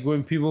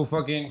when people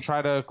fucking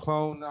try to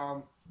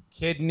clone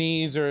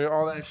kidneys or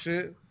all that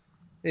shit.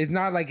 It's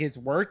not like it's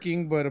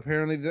working, but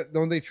apparently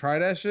don't they try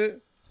that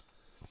shit?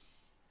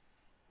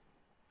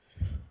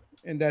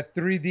 And that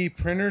 3D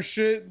printer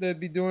shit that'd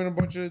be doing a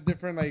bunch of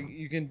different, like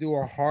you can do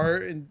a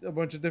heart and a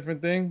bunch of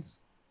different things.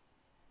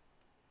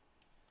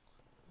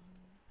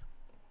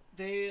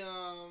 They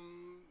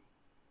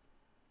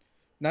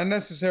not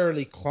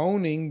necessarily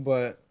cloning,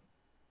 but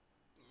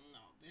no,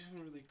 they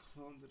haven't really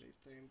cloned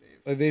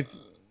anything. They've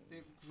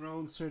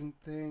grown certain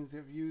things.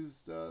 They've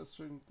used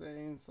certain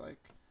things like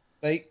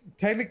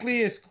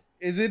technically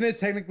isn't it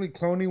technically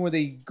cloning when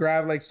they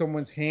grab like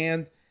someone's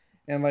hand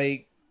and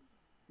like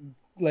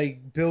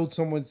build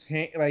someone's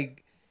hand,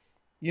 like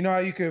you know how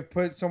you could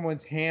put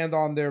someone's hand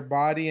on their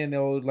body and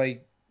they'll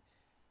like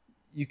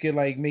you could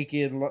like make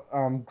it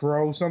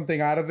grow something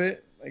out of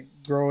it, like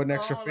grow an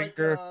extra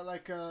finger,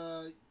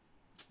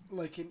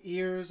 like in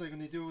ears, like when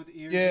they do it with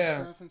ears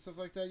and stuff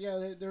like that.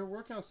 Yeah, they're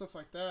working on stuff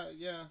like that.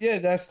 Yeah,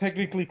 that's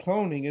technically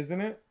cloning, isn't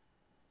it?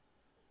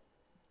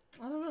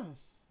 I don't know,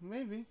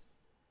 maybe,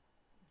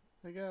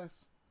 I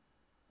guess.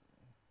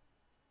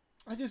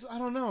 I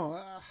don't know.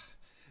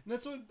 And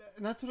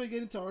that's what I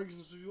get into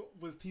arguments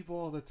with people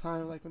all the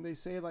time. Like when they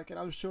say like, and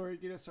I'm sure you're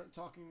gonna start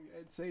talking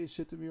and saying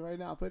shit to me right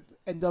now, but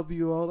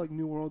NWO like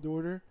New World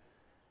Order,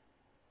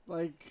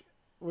 like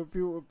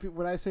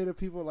when I say to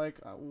people like,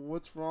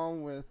 what's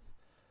wrong with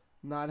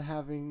not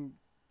having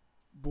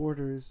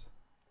borders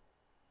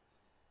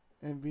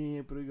and being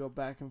able to go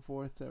back and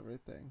forth to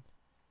everything,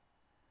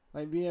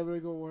 like being able to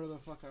go where the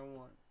fuck I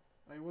want,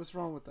 like what's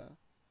wrong with that?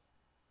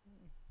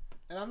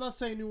 And I'm not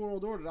saying New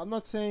World Order. I'm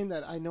not saying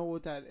that I know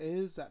what that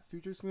is, that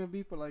future's gonna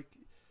be, but like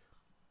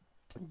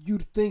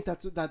you'd think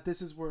that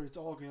this is where it's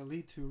all gonna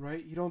lead to,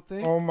 right? You don't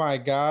think? Oh my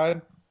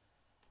God.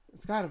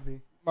 It's gotta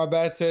be. My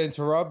bad to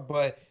interrupt,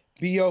 but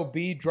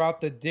B.O.B.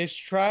 dropped a diss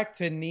track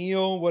to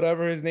Neil,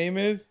 whatever his name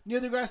is. Neil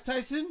deGrasse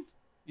Tyson?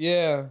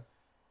 Yeah.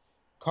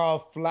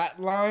 Called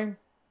Flatline.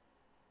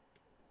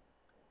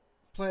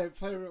 Play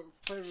real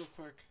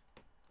quick.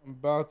 I'm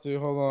about to.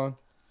 Hold on.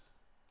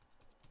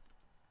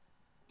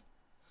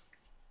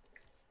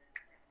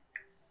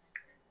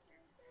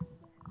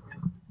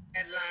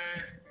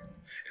 Line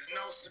is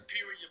no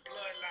superior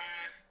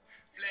bloodline.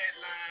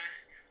 Flatline.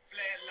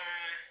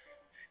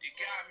 You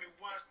got me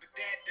once, but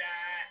that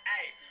died.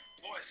 Hey,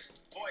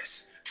 voice.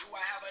 Do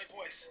I have a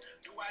voice?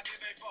 Do I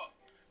give a fuck?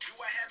 Do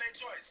I have a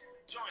choice?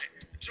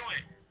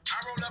 Joint. I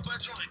roll up a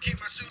joint,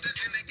 keep my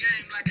shooters in the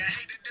game like I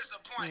hate to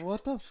disappoint.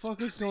 What the fuck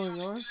is going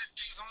on? On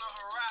the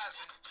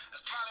horizon.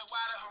 That's probably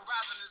why the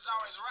horizon is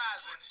always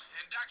rising.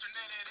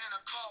 Indoctrinated in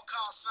a cult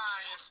called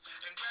science,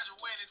 and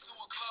graduated to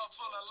a club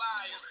full of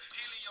liars.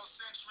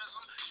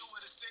 Heliocentrism, you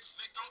were the sixth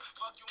victim.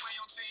 Fuck you and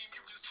your team,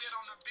 you can sit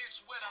on the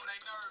bench with them, they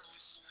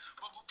nervous.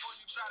 But before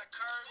you try to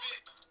curve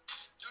it,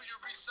 do your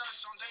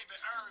research on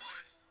David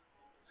Irving.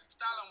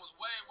 Stalin was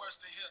way worse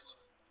than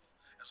Hitler.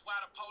 That's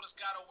why the POTUS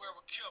gotta wear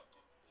a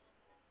kipper.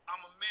 I'm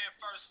a man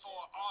first for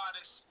an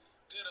artist.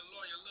 Did a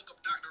lawyer look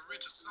up Dr.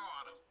 Richard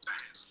Sauter?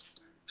 Flatline.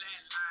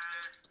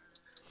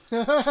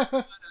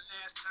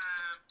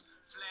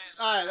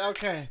 Alright,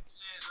 okay.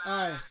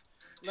 Alright.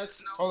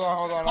 Let's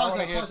Hold on.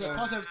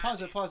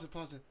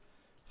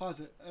 Pause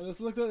it. Let's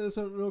look at this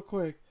up real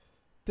quick.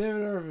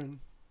 David Irvin.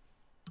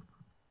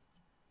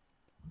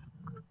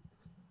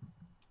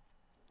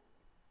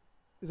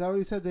 Is that what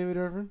he said, David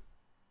Irvin?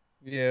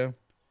 Yeah.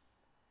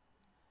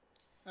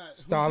 Right,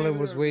 Stalin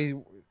was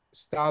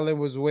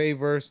way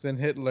worse than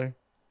Hitler.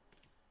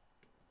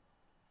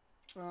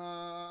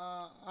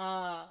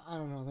 I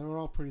don't know. They were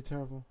all pretty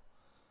terrible.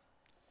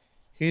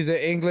 He's an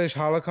English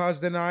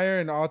Holocaust denier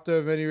and author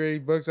of many ready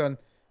books on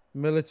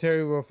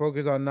military will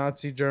focus on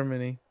Nazi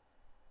Germany.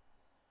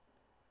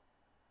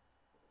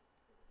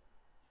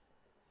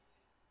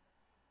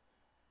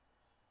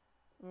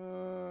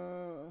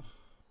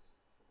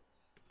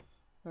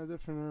 A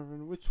different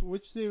Irvin.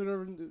 Which David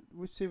Irvin do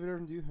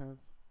you have?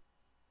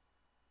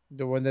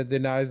 The one that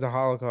denies the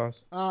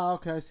Holocaust. Ah,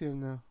 okay, I see him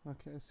now.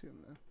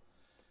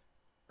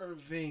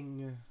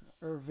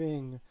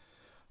 Irving.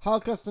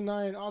 Holocaust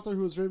denying author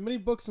who has written many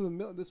books on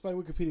this by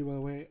Wikipedia, by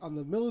the way, on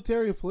the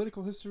military and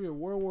political history of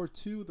World War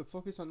II, the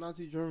focus on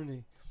Nazi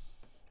Germany,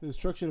 the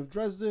destruction of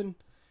Dresden,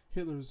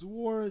 Hitler's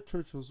War,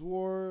 Churchill's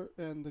War,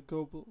 and the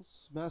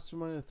Goebbels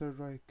mastermind of the Third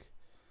Reich.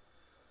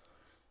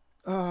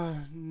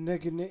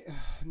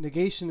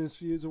 Negationist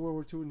views of World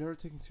War II were never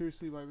taken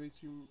seriously by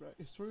mainstream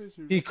historians.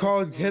 He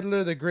called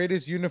Hitler the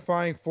greatest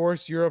unifying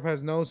force Europe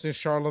has known since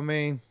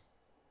Charlemagne.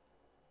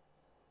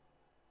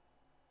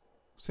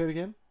 Say it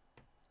again.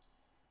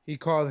 He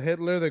called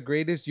Hitler the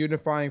greatest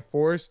unifying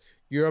force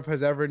Europe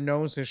has ever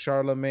known since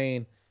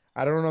Charlemagne.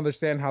 I don't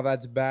understand how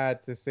that's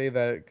bad to say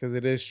that because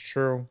it is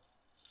true.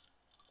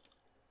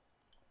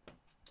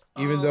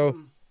 Even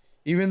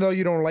though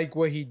you don't like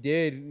what he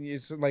did,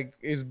 it's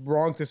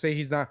wrong to say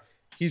he's not.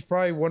 He's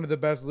probably one of the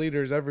best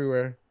leaders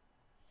everywhere.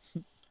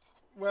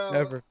 Well,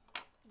 ever.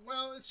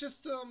 Well, it's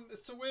just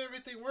it's the way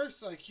everything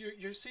works. Like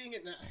you're seeing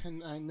it now,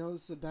 and I know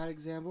this is a bad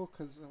example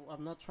because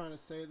I'm not trying to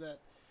say that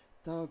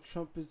Donald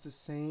Trump is the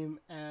same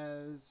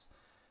as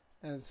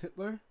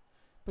Hitler,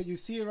 but you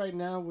see it right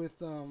now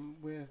with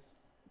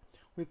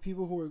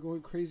people who are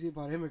going crazy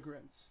about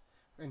immigrants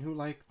and who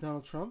like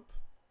Donald Trump.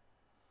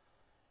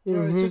 You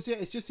know,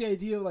 it's just the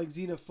idea of like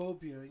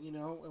xenophobia, you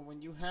know. And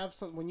when you have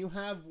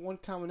one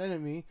common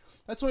enemy,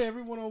 that's why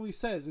everyone always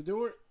says if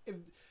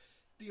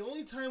the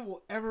only time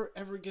we'll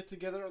ever get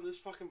together on this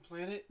fucking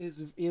planet is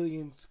if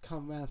aliens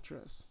come after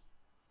us.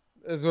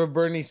 That's what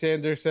Bernie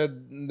Sanders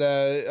said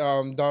that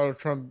Donald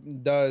Trump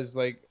does.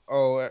 Like,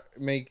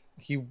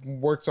 he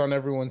works on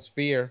everyone's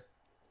fear.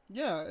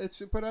 Yeah,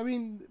 but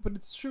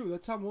it's true.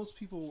 That's how most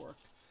people work,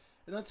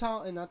 and that's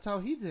how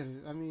he did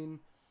it. I mean,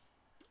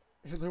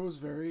 Hitler was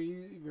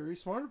very, very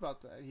smart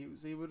about that. He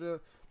was able to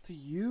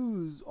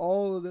use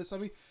all of this. I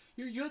mean,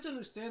 you have to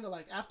understand that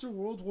like after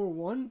World War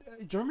One,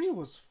 Germany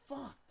was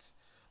fucked.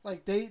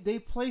 Like they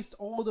placed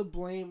all the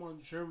blame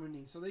on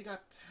Germany, so they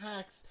got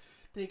taxed.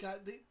 They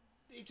had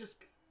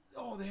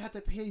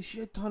to pay a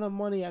shit ton of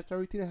money after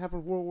everything that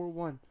happened in World War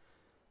One.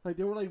 Like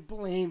they were like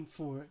blamed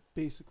for it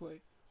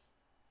basically,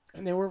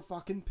 and they were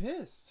fucking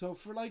pissed. So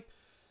for like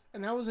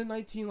And that was in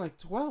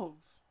 1912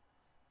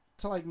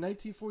 to like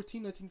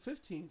 1914,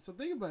 1915. So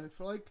think about it.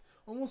 For like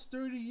almost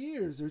 30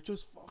 years, they're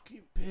just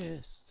fucking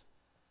pissed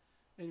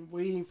and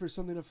waiting for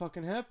something to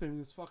fucking happen. And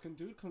this fucking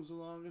dude comes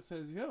along and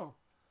says, "Yo,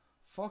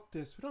 fuck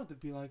this. We don't have to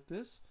be like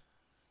this."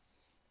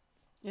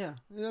 Yeah,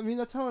 I mean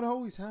that's how it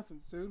always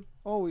happens, dude.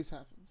 Always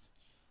happens.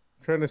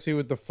 I'm trying to see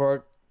what the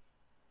fuck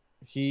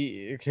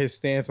his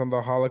stance on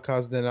the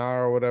Holocaust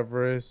denial or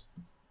whatever is.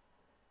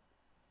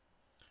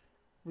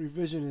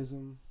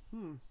 Revisionism.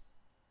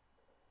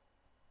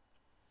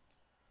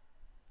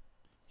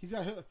 He's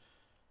got.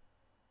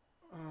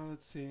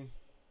 Let's see.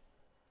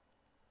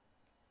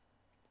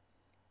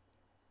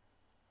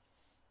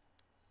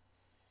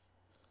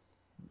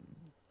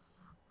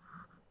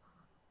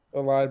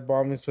 Allied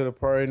bombings played a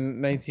part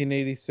in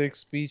 1986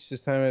 speech.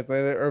 This time in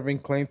Atlanta, Irving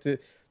claimed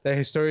that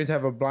historians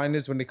have a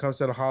blindness when it comes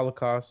to the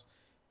Holocaust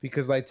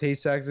because, like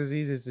Tay-Sachs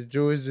disease, it's a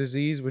Jewish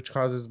disease which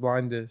causes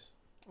blindness.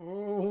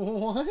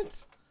 What?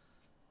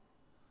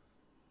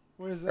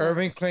 What is that?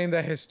 Irving claimed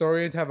that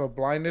historians have a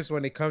blindness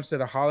when it comes to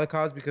the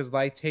Holocaust because,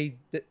 like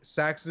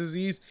Tay-Sachs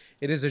disease,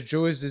 it is a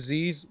Jewish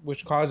disease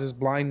which causes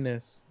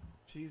blindness.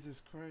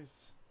 Jesus Christ.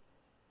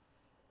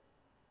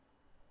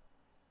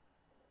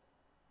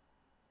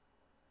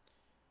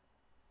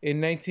 In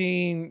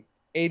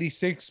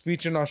 1986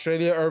 speech in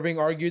Australia, Irving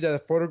argued that the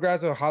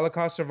photographs of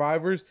Holocaust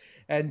survivors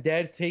and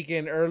dead taken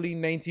in early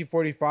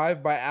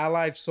 1945 by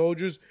Allied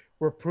soldiers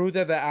were proof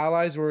that the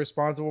Allies were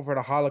responsible for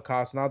the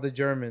Holocaust, not the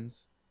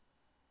Germans.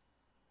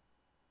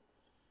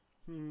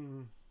 I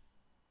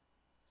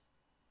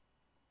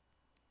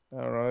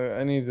don't know.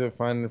 I need to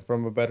find it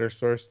from a better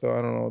source, though.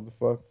 I don't know what the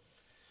fuck.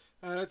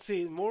 Let's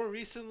see. More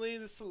recently,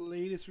 this is the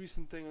latest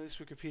recent thing, at least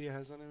Wikipedia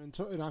has on it.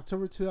 In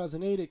October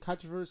 2008, a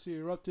controversy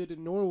erupted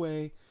in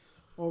Norway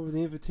over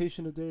the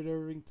invitation of David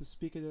Irving to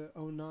speak at the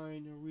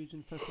 '09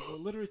 Norwegian Festival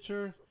of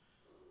Literature.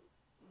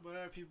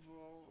 Whatever,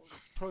 people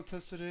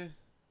protested it.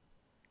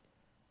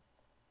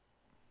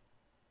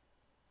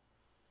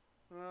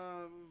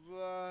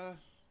 Blah.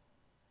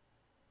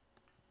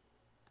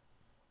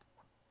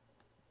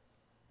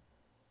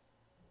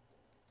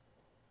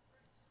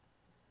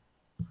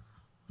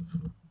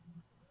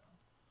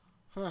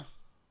 Huh.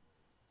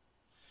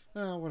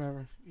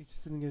 Whatever. You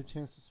just didn't get a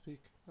chance to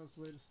speak. That was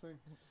the latest thing.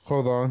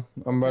 Hold on.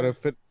 I'm about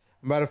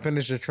to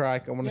finish the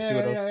track. I want to see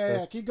what else it says.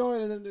 Yeah. Keep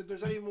going, and then if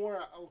there's any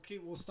more,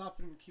 we'll stop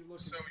and keep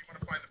looking. So you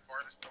want to find the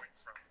farthest point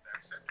from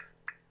that center.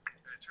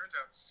 And it turns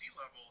out sea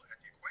level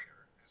at the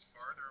equator is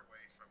farther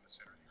away from the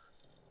center of the Earth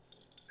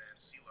than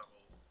sea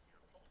level near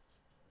the poles.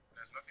 It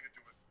has nothing to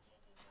do with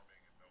global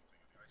warming and melting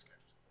of the ice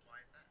caps. Why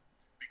is that?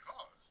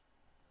 Because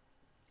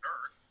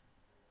Earth,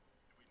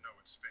 we know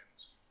it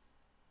spins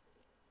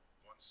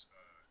once a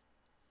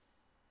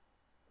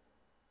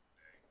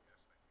day.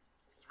 Yes, thank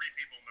you. 3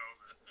 people know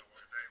that no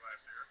one a day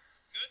last year.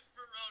 Good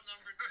for row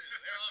number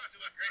 2. They're off to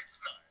a great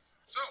start.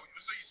 So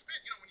you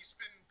spin, when you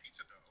spin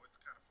pizza dough, it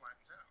kind of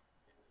flattens out.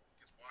 It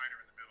gets wider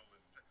in the middle.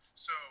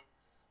 So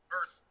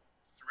Earth,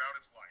 throughout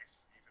its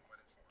life, even when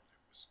it formed,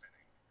 it was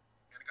spinning.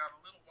 And it got a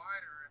little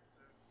wider at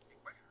the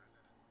equator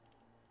than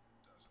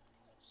it does at the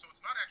poles. So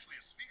it's not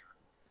actually a sphere.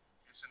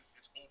 It's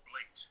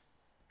oblate.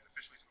 And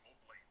officially it's an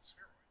oblate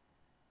spheroid.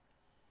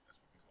 That's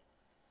what we call it.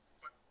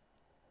 But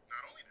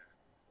not only that,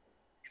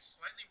 it's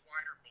slightly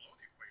wider below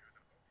the equator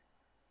than above the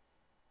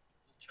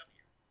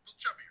equator. A little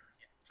chubbier.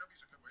 Yeah,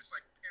 chubby's a good word. It's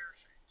like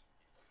pear-shaped.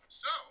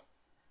 So,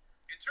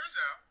 it turns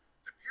out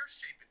the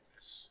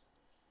pear-shapedness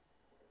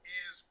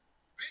is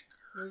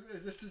bigger.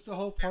 Is this just the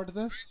whole part of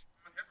this?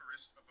 Mount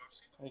Everest above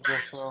sea level. I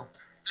guess so.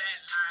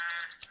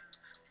 Flatline.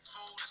 You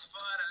fooled us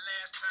for the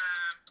last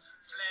time.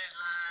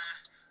 Flatline.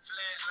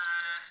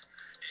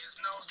 There's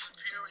no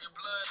superior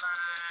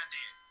bloodline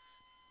there.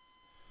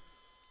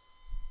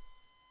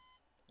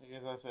 I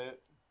guess that's it.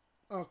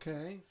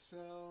 Okay, so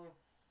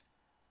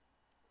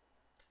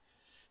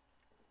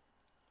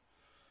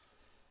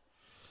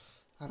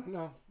I don't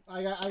know.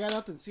 I got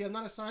nothing. See, I'm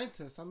not a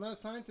scientist, and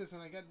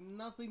I got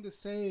nothing to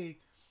say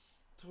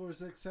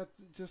towards it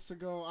except just to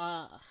go.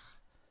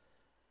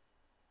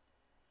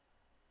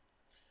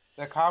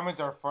 The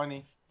comments are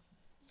funny.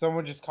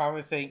 Someone just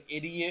commented saying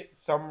 "idiot."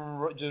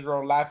 Someone just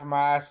wrote "laughing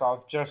my ass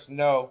off." Just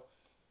know.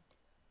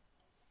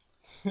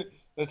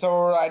 Then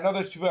someone wrote, I know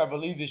there's people that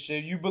believe this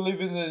shit. You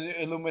believe in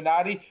the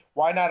Illuminati?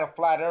 Why not a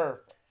flat Earth?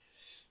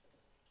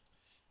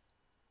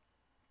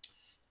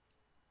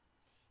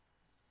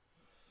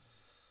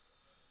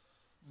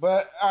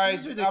 But all right,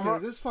 This is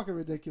ridiculous. This is fucking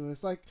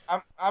ridiculous. Like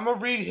I'm gonna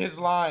read his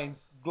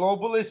lines.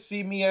 Globalists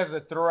see me as a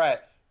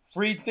threat.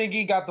 Free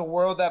thinking got the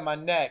world at my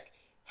neck.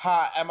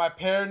 Ha, am I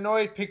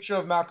paranoid? Picture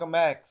of Malcolm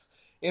X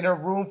in a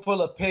room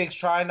full of pigs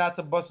trying not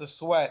to bust a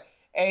sweat.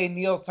 Hey,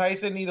 Neil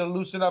Tyson need to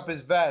loosen up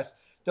his vest.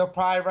 They'll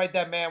probably write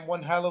that man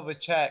one hell of a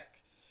check.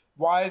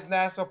 Why is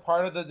NASA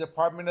part of the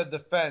Department of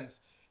Defense?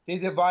 They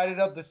divided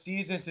up the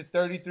seas into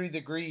 33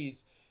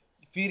 degrees.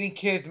 Feeding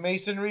kids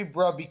masonry?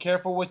 Bruh, be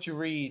careful what you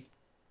read.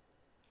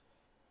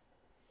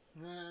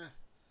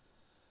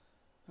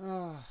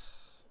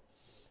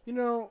 you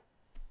know,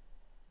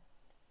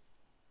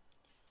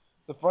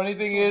 The funny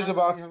thing That's what is happens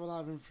when about you have a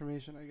lot of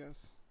information, I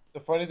guess. the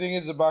funny thing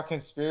is about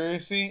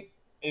conspiracy.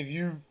 If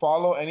you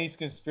follow any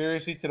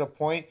conspiracy to the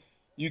point,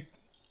 you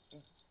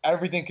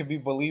everything can be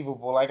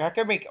believable. Like I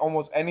can make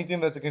almost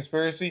anything that's a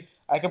conspiracy.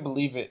 I can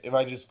believe it if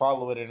I just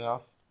follow it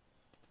enough.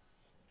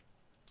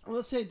 Well,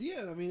 that's the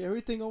idea. I mean,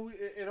 everything always,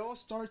 it all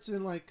starts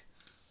in like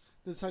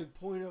this like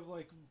point of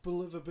like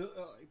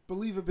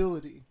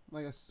believability.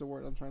 Like that's the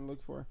word I'm trying to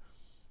look for.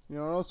 You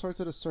know, it all starts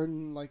at a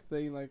certain like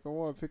thing. Like,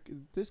 oh, if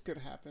this could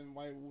happen,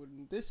 why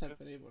wouldn't this have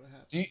been able to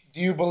happen?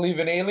 Do you believe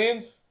in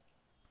aliens?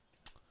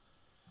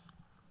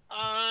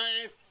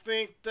 I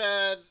think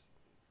that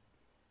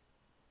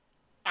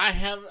I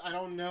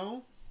don't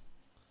know,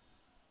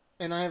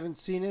 and I haven't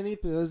seen any,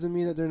 but it doesn't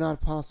mean that they're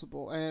not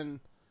possible. And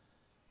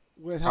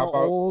with how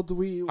old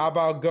we, How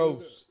about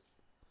ghosts?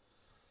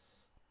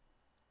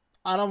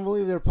 I don't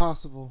believe they're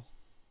possible.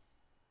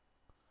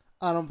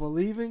 I don't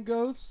believe in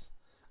ghosts.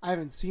 I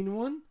haven't seen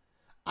one.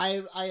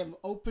 I am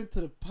open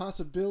to the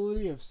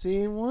possibility of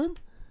seeing one,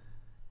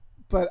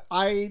 but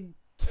I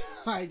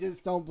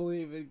just don't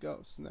believe in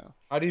ghosts. No.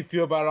 How do you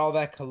feel about all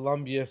that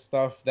Columbia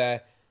stuff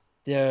that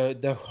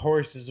the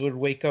horses would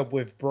wake up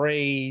with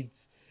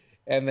braids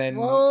and then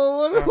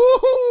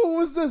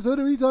What's this? What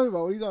are you talking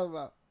about? What are you talking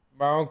about?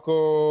 my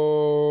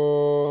uncle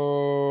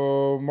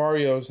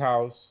Mario's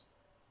house.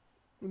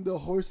 When the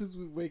horses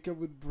would wake up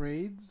with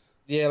braids?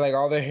 Yeah, like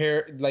all their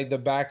hair, like the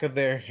back of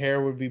their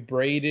hair would be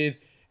braided.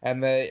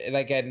 And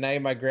like at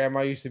night, my grandma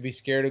used to be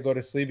scared to go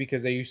to sleep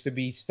because there used to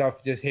be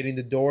stuff just hitting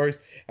the doors.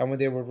 And when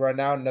they would run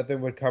out,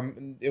 nothing would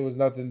come. It was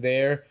nothing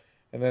there.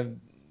 And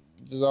then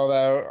there's all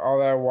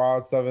that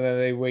wild stuff. And then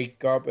they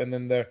wake up, and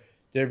then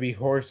there'd be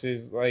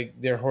horses. Like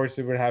their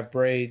horses would have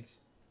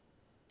braids.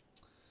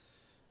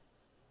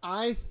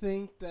 I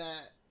think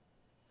that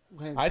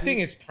I think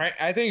it's pranksters.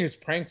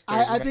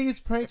 I think it's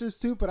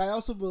pranksters too, but I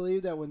also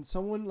believe that when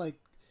someone like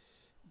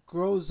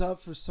grows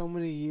up for so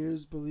many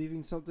years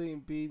believing something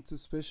and being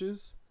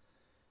suspicious,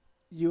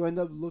 you end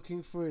up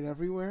looking for it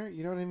everywhere.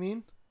 You know what I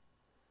mean?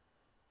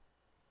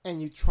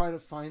 And you try to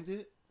find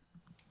it.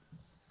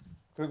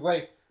 Because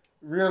like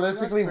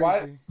realistically,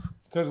 why?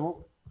 Because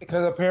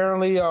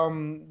apparently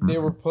they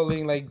were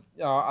pulling like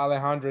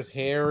Alejandra's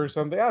hair or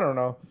something. I don't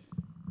know.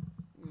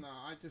 No,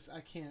 I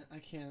can't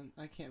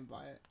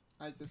buy it.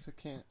 I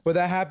can't. But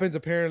that happens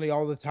apparently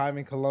all the time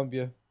in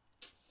Colombia.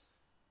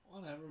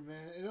 Whatever,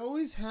 man. It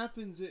always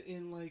happens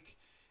in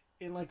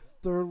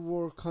third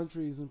world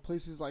countries and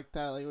places like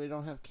that, like where they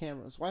don't have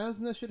cameras. Why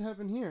doesn't that shit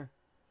happen here?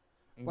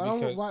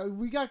 Why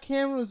we got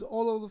cameras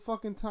all over the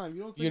fucking time?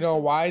 You don't think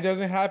why it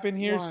doesn't happen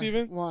here, why?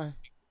 Steven? Why?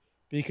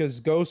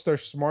 Because ghosts are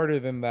smarter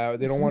than that.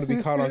 They don't want to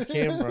be caught on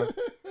camera.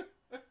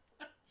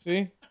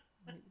 See?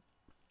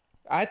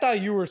 I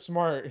thought you were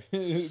smart,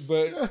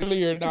 but clearly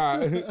you're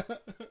not.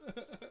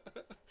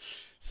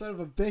 Son of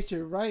a bitch,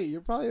 you're right.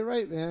 You're probably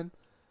right, man.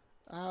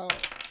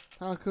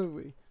 How could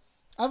we?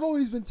 I've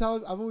always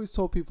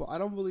told people I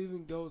don't believe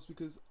in ghosts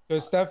because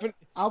Stephanie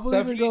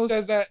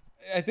says that.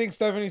 I think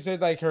Stephanie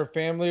said like her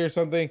family or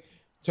something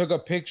took a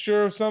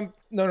picture of some.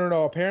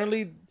 No.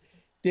 Apparently,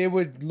 they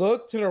would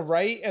look to the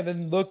right and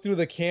then look through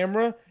the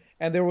camera,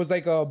 and there was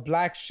like a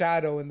black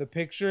shadow in the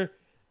picture,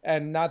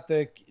 and not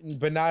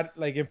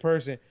like in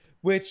person.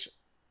 Which,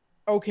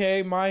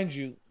 okay, mind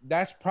you,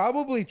 that's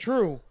probably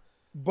true.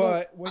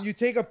 But when you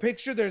take a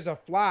picture, there's a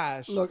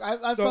flash. Look,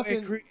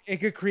 it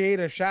could create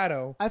a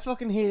shadow. I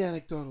fucking hate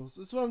anecdotals.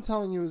 This is what I'm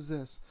telling you is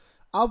this.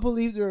 I'll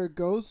believe there are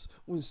ghosts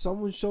when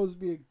someone shows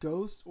me a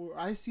ghost or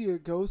I see a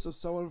ghost of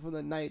someone from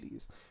the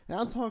 90s. And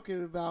I'm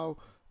talking about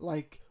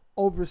like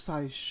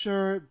oversized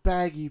shirt,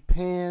 baggy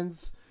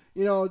pants,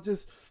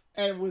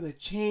 and with a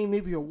chain,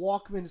 maybe a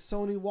Walkman,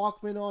 Sony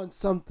Walkman on,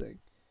 something.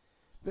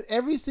 But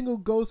every single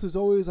ghost is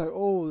always like,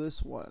 oh,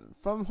 this one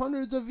from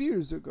hundreds of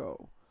years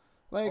ago.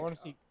 Like, I want to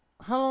see.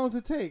 How long does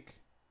it take?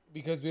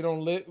 Because we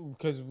don't live.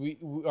 Because we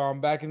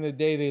back in the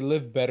day they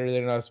lived better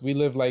than us. We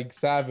live like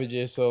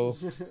savages, so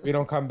we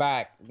don't come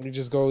back. We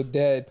just go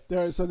dead. They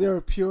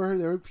were pure.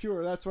 They were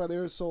pure. That's why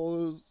their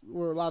souls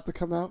were allowed to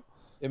come out.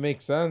 It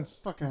makes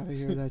sense. Fuck out of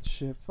here, that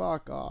shit.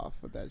 Fuck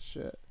off with that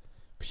shit.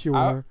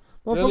 Pure.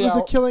 Motherfuckers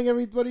are killing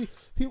everybody.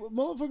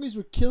 Motherfuckers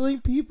were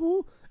killing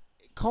people,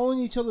 calling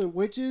each other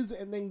witches,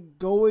 and then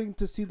going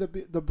to see the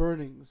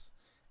burnings.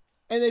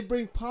 And they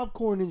bring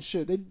popcorn and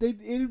shit.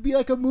 It'd be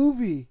like a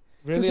movie.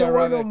 Really, there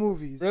were no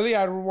movies. Really,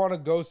 I would want a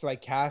ghost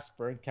like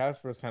Casper. And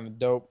Casper is kind of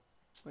dope.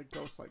 Like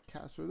ghosts like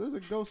Casper. There's a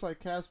ghost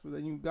like Casper.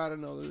 Then you gotta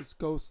know there's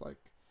ghosts like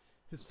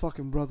his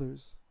fucking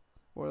brothers,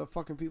 or the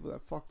fucking people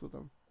that fucked with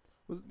him.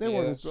 They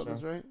weren't his brothers,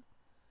 true. Right?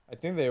 I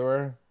think they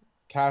were.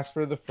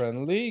 Casper the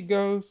Friendly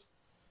Ghost.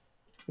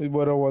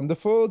 What a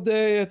wonderful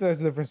day. That's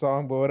a different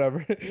song, but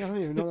whatever. Yeah, I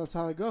don't even know that's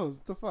how it goes.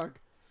 What the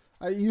fuck?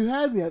 You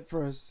had me at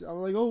first.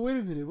 I'm like, oh, wait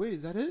a minute. Wait,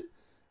 is that it?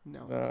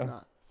 No, it's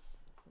not.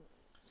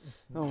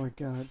 Oh, my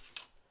God.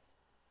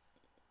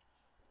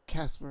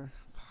 Casper.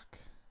 Fuck.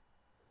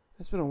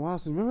 That's been a while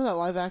since. Remember that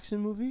live action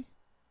movie?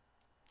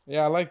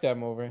 Yeah, I like that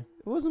movie.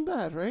 It wasn't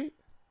bad, right?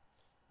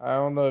 I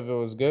don't know if it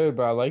was good,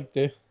 but I liked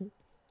it.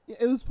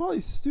 It was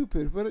probably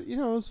stupid, but it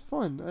was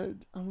fun.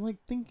 I'm like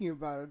thinking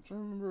about it. I'm trying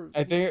to remember.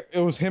 I think it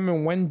was him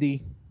and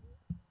Wendy.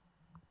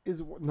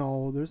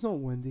 No, there's no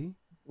Wendy.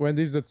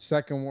 Wendy's the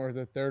second one or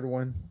the third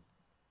one.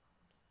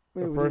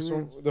 Wait, The what first do you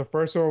one, mean? the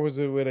first one was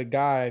with a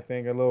guy. I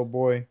think a little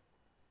boy,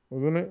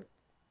 wasn't it?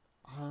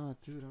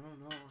 Dude, I don't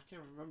know. I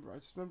can't remember. I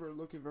just remember it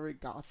looking very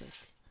gothic.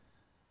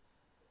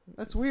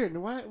 That's weird.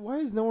 Why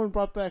has no one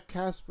brought back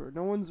Casper?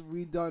 No one's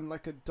redone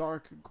like a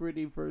dark,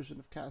 gritty version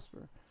of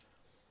Casper.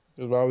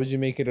 Because why would you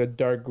make it a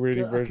dark,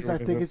 gritty version? Because I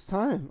think it's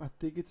time. I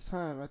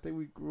think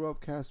we grew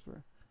up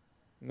Casper.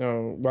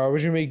 No, why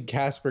would you make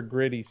Casper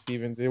gritty,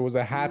 Steven? It was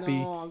a happy.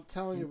 No, I'm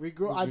telling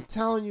you, I'm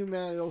telling you,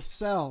 man, it'll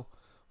sell.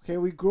 Okay,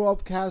 we grew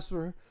up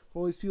Casper for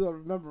all these people that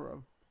remember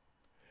him.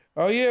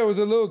 Oh yeah, it was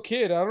a little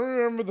kid. I don't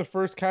remember the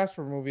first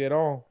Casper movie at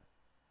all.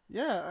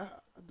 Yeah,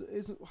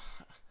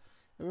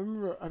 I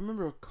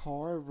remember a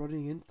car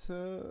running into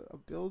a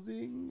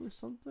building or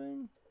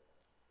something.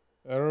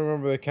 I don't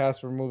remember the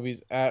Casper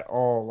movies at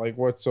all, like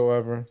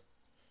whatsoever.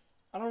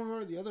 I don't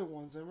remember the other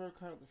ones. I remember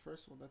kind of the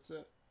first one. That's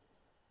it.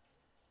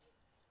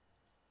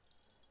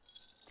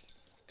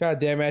 God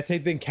damn it! I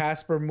typed in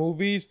Casper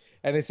movies,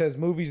 and it says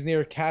movies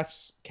near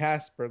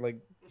Casper, like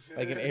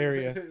an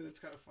area. That's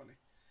kind of funny.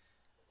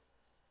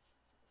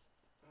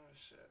 Oh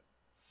shit!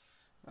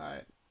 All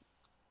right.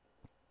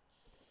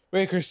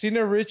 Wait,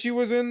 Christina Ricci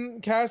was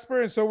in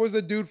Casper, and so was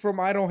the dude from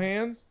Idle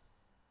Hands.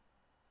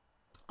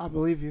 I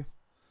believe you.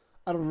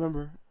 I don't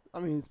remember. I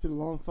mean, it's been a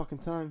long fucking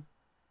time.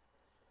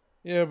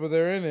 Yeah, but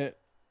they're in it.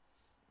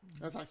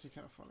 That's actually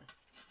kind of funny.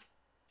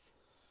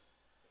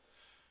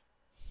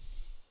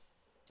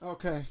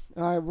 Okay,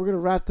 all right, we're gonna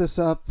wrap this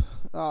up.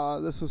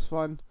 This was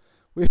fun.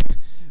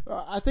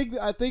 I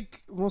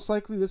think most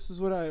likely this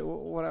is what I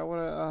want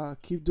to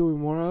keep doing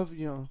more of.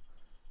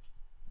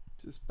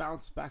 Just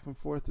bounce back and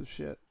forth of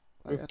shit.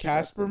 With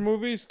Casper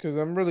movies, because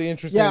I'm really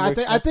interested. Yeah,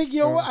 I think you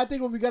know what? I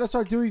think what we gotta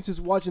start doing is just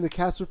watching the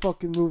Casper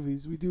fucking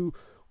movies.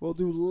 We'll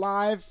do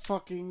live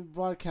fucking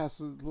broadcasts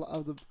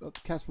of the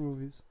Casper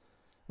movies.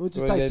 We'll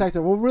just dissect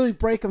them. We'll really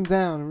break them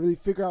down and really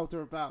figure out what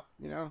they're about.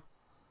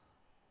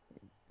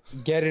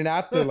 Get an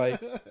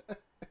afterlife.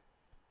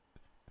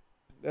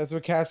 That's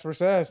what Casper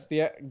says.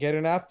 Get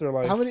an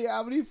afterlife. How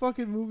many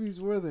fucking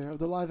movies were there of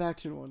the live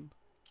action one?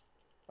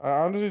 I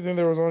honestly think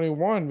there was only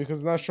one because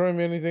it's not showing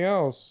me anything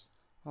else.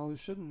 Oh, it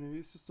shouldn't. Maybe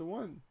it's just the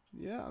one.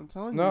 Yeah, I'm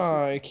telling you.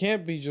 No, it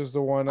can't be just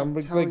the one. I'm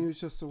telling you, it's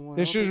just the one.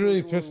 This shit's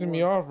really pissing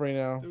me off right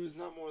now. There was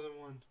not more than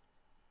one.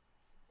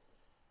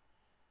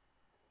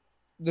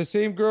 The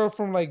same girl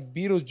from like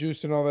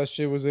Beetlejuice and all that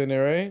shit was in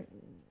there, right?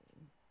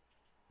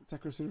 Is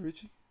that Christina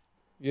Ricci?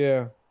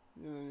 Yeah.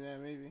 Yeah,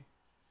 maybe.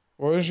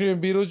 Wasn't she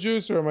in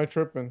Beetlejuice, or am I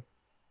tripping?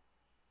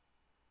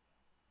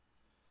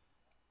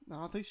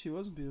 No, I think she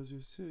was in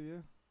Beetlejuice too.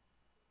 Yeah.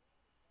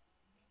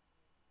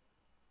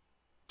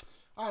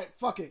 All right,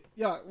 fuck it.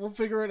 Yeah, we'll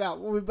figure it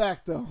out. We'll be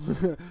back though.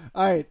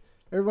 All right,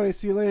 everybody.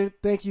 See you later.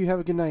 Thank you. Have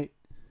a good night.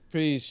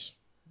 Peace.